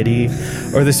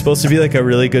shitty, or they're supposed to be like a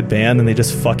really good band and they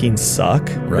just fucking suck,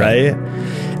 right?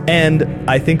 And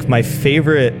I think my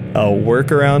favorite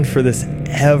workaround for this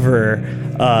ever,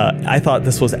 I thought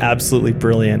this was absolutely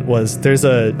brilliant, was there's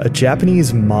a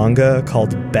Japanese manga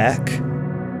called Beck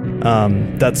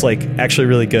that's like actually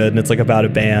really good, and it's like about a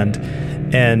band,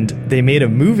 and they made a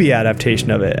movie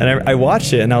adaptation of it, and I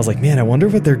watched it and I was like, man, I wonder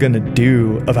what they're gonna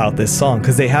do about this song,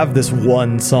 because they have this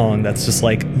one song that's just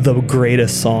like the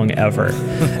greatest song ever.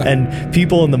 And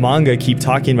people in the manga keep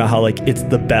talking about how like it's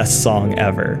the best song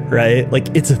ever, right?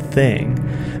 Like, it's a thing.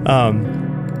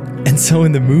 And so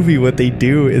in the movie, what they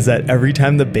do is that every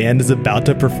time the band is about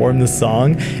to perform the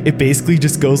song, it basically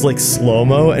just goes like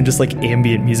slow-mo and just like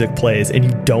ambient music plays, and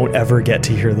you don't ever get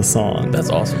to hear the song. That's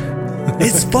awesome.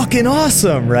 It's fucking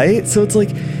awesome, right? So it's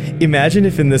like, imagine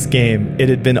if in this game it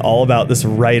had been all about this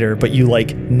writer, but you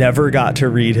like never got to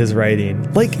read his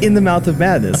writing. Like in The Mouth of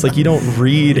Madness, like you don't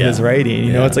read his writing,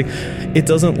 you know? It's like, it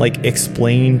doesn't like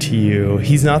explain to you.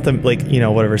 He's not the, like, you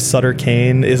know, whatever, Sutter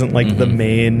Kane isn't like the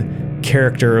main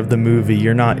character of the movie.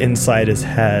 You're not inside his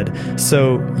head,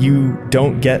 so you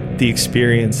don't get the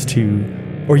experience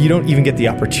to, or you don't even get the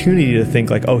opportunity to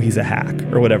think like, oh, he's a hack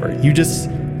or whatever. You just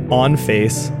on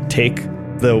face take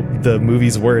the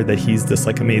movie's word that he's this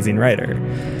like amazing writer.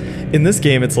 In this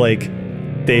game, it's like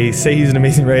they say he's an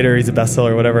amazing writer, he's a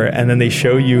bestseller, whatever, and then they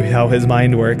show you how his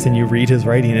mind works, and you read his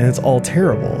writing, and it's all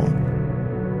terrible.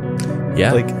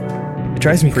 Yeah, like, it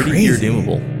drives me pretty crazy.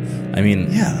 irredeemable. I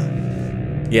mean,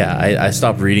 yeah, I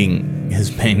stopped reading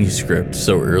his manuscript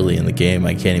so early in the game,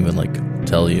 I can't even like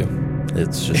tell you.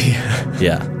 It's just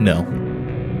no.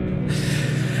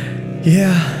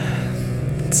 Yeah.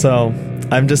 So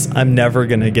I'm never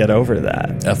gonna get over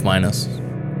that. F-.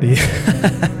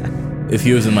 If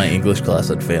he was in my English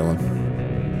class, I'd fail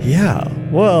him. Yeah.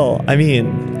 Well, I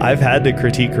mean, I've had to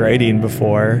critique writing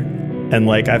before, and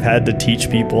like I've had to teach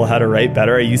people how to write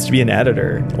better. I used to be an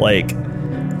editor, like,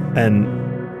 and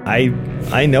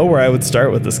I know where I would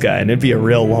start with this guy, and it'd be a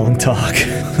real long talk.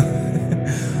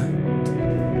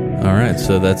 All right,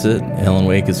 so that's it. Alan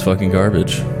Wake is fucking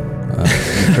garbage. You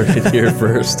heard it here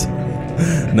first.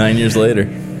 9 years later.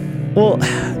 Well,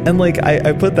 and like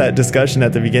I put that discussion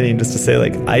at the beginning just to say,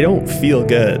 like, I don't feel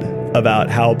good about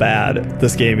how bad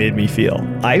this game made me feel.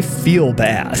 I feel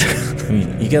bad. I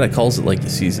mean, you gotta calls it like you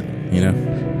sees it, you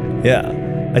know?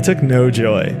 Yeah. I took no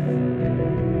joy.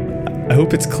 I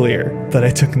hope it's clear that I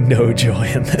took no joy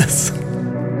in this.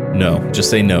 No,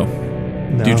 just say no.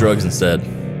 Do drugs instead.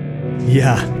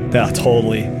 Yeah,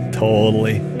 totally.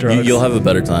 Drugs. You'll have a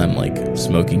better time like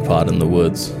smoking pot in the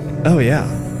woods. Oh yeah.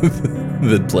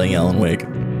 Than playing Alan Wake.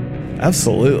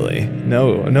 Absolutely.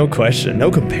 No question.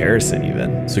 No comparison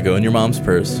even. So go in your mom's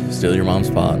purse, steal your mom's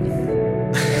pot.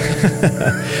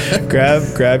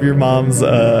 grab your mom's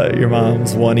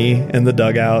oneie in the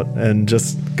dugout and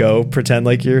just go pretend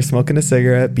like you're smoking a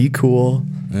cigarette. Be cool.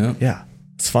 Yeah. Yeah.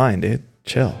 It's fine, dude.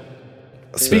 Chill.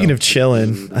 Speaking of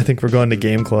chilling, I think we're going to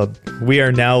Game Club. We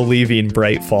are now leaving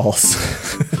Bright Falls.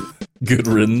 Good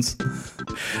riddance.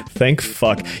 Thank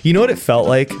fuck. You know what it felt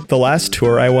like? The last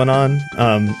tour I went on,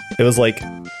 it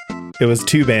was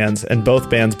 2 bands, and both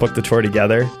bands booked the tour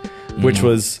together, which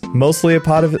was mostly a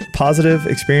positive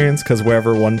experience, because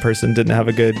wherever one person didn't have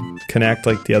a good connect,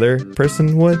 like the other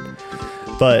person would.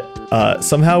 But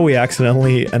somehow we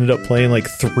accidentally ended up playing like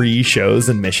 3 shows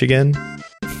in Michigan.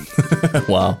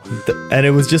 Wow. And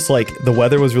it was just like the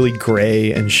weather was really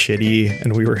gray and shitty,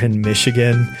 and we were in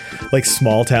Michigan, like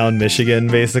small town Michigan,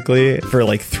 basically, for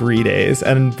like 3 days.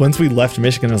 And once we left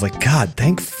Michigan, I was like, God,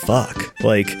 thank fuck.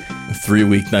 Like 3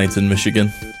 weeknights in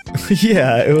Michigan.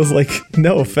 Yeah, it was like,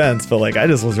 no offense, but like I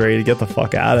just was ready to get the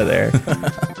fuck out of there.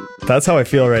 That's how I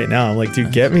feel right now. I'm like,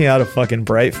 dude, get me out of fucking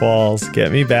Bright Falls.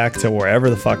 Get me back to wherever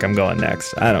the fuck I'm going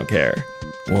next. I don't care.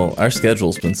 Well, our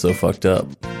schedule's been so fucked up.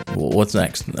 Well, what's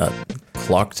next?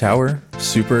 Clock Tower?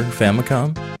 Super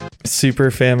Famicom?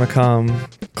 Super Famicom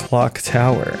Clock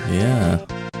Tower. Yeah.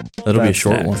 That'll be a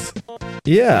short one.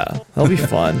 Yeah, that'll be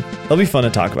fun. That'll be fun to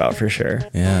talk about for sure.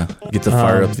 Yeah. Get to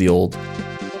fire up the old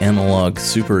analog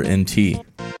Super NT.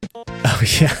 Oh,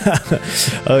 yeah.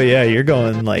 Oh, yeah. You're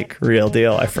going like real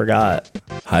deal. I forgot.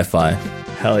 Hi-Fi.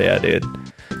 Hell yeah, dude.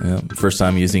 Yeah. First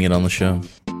time using it on the show.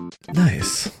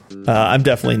 Nice. I'm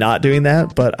definitely not doing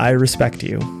that, but I respect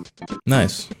you.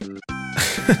 Nice.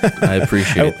 I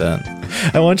appreciate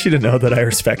that. I want you to know that I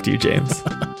respect you, James.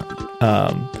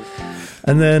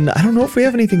 And then I don't know if we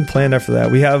have anything planned after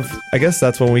that. We have, I guess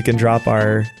that's when we can drop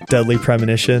our Deadly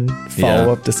Premonition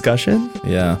follow-up discussion.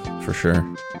 Yeah, for sure.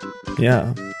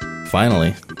 Yeah.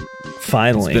 Finally.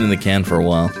 It's been in the can for a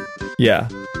while. Yeah.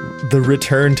 The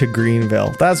return to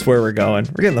Greenville. That's where we're going.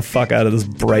 We're getting the fuck out of this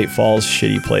Bright Falls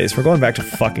shitty place. We're going back to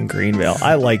fucking Greenville.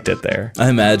 I liked it there. I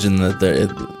imagine that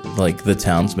the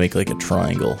towns make like a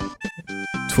triangle.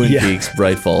 Twin Peaks,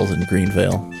 Bright Falls, and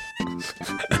Greenville.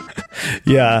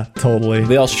 Yeah, totally.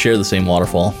 They all share the same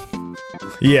waterfall.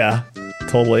 Yeah,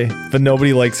 totally. But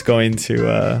nobody likes going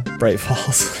to Bright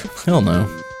Falls. Hell no.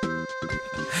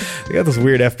 We got this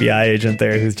weird FBI agent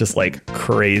there who's just like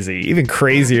crazy, even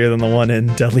crazier than the one in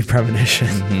Deadly Premonition.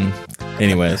 Mm-hmm.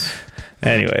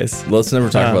 Anyways, let's never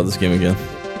talk about this game again.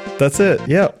 That's it.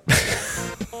 Yep.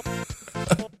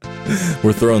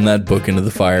 We're throwing that book into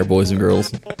the fire, boys and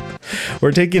girls.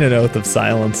 We're taking an oath of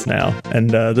silence now, and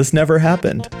this never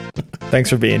happened. Thanks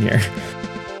for being here.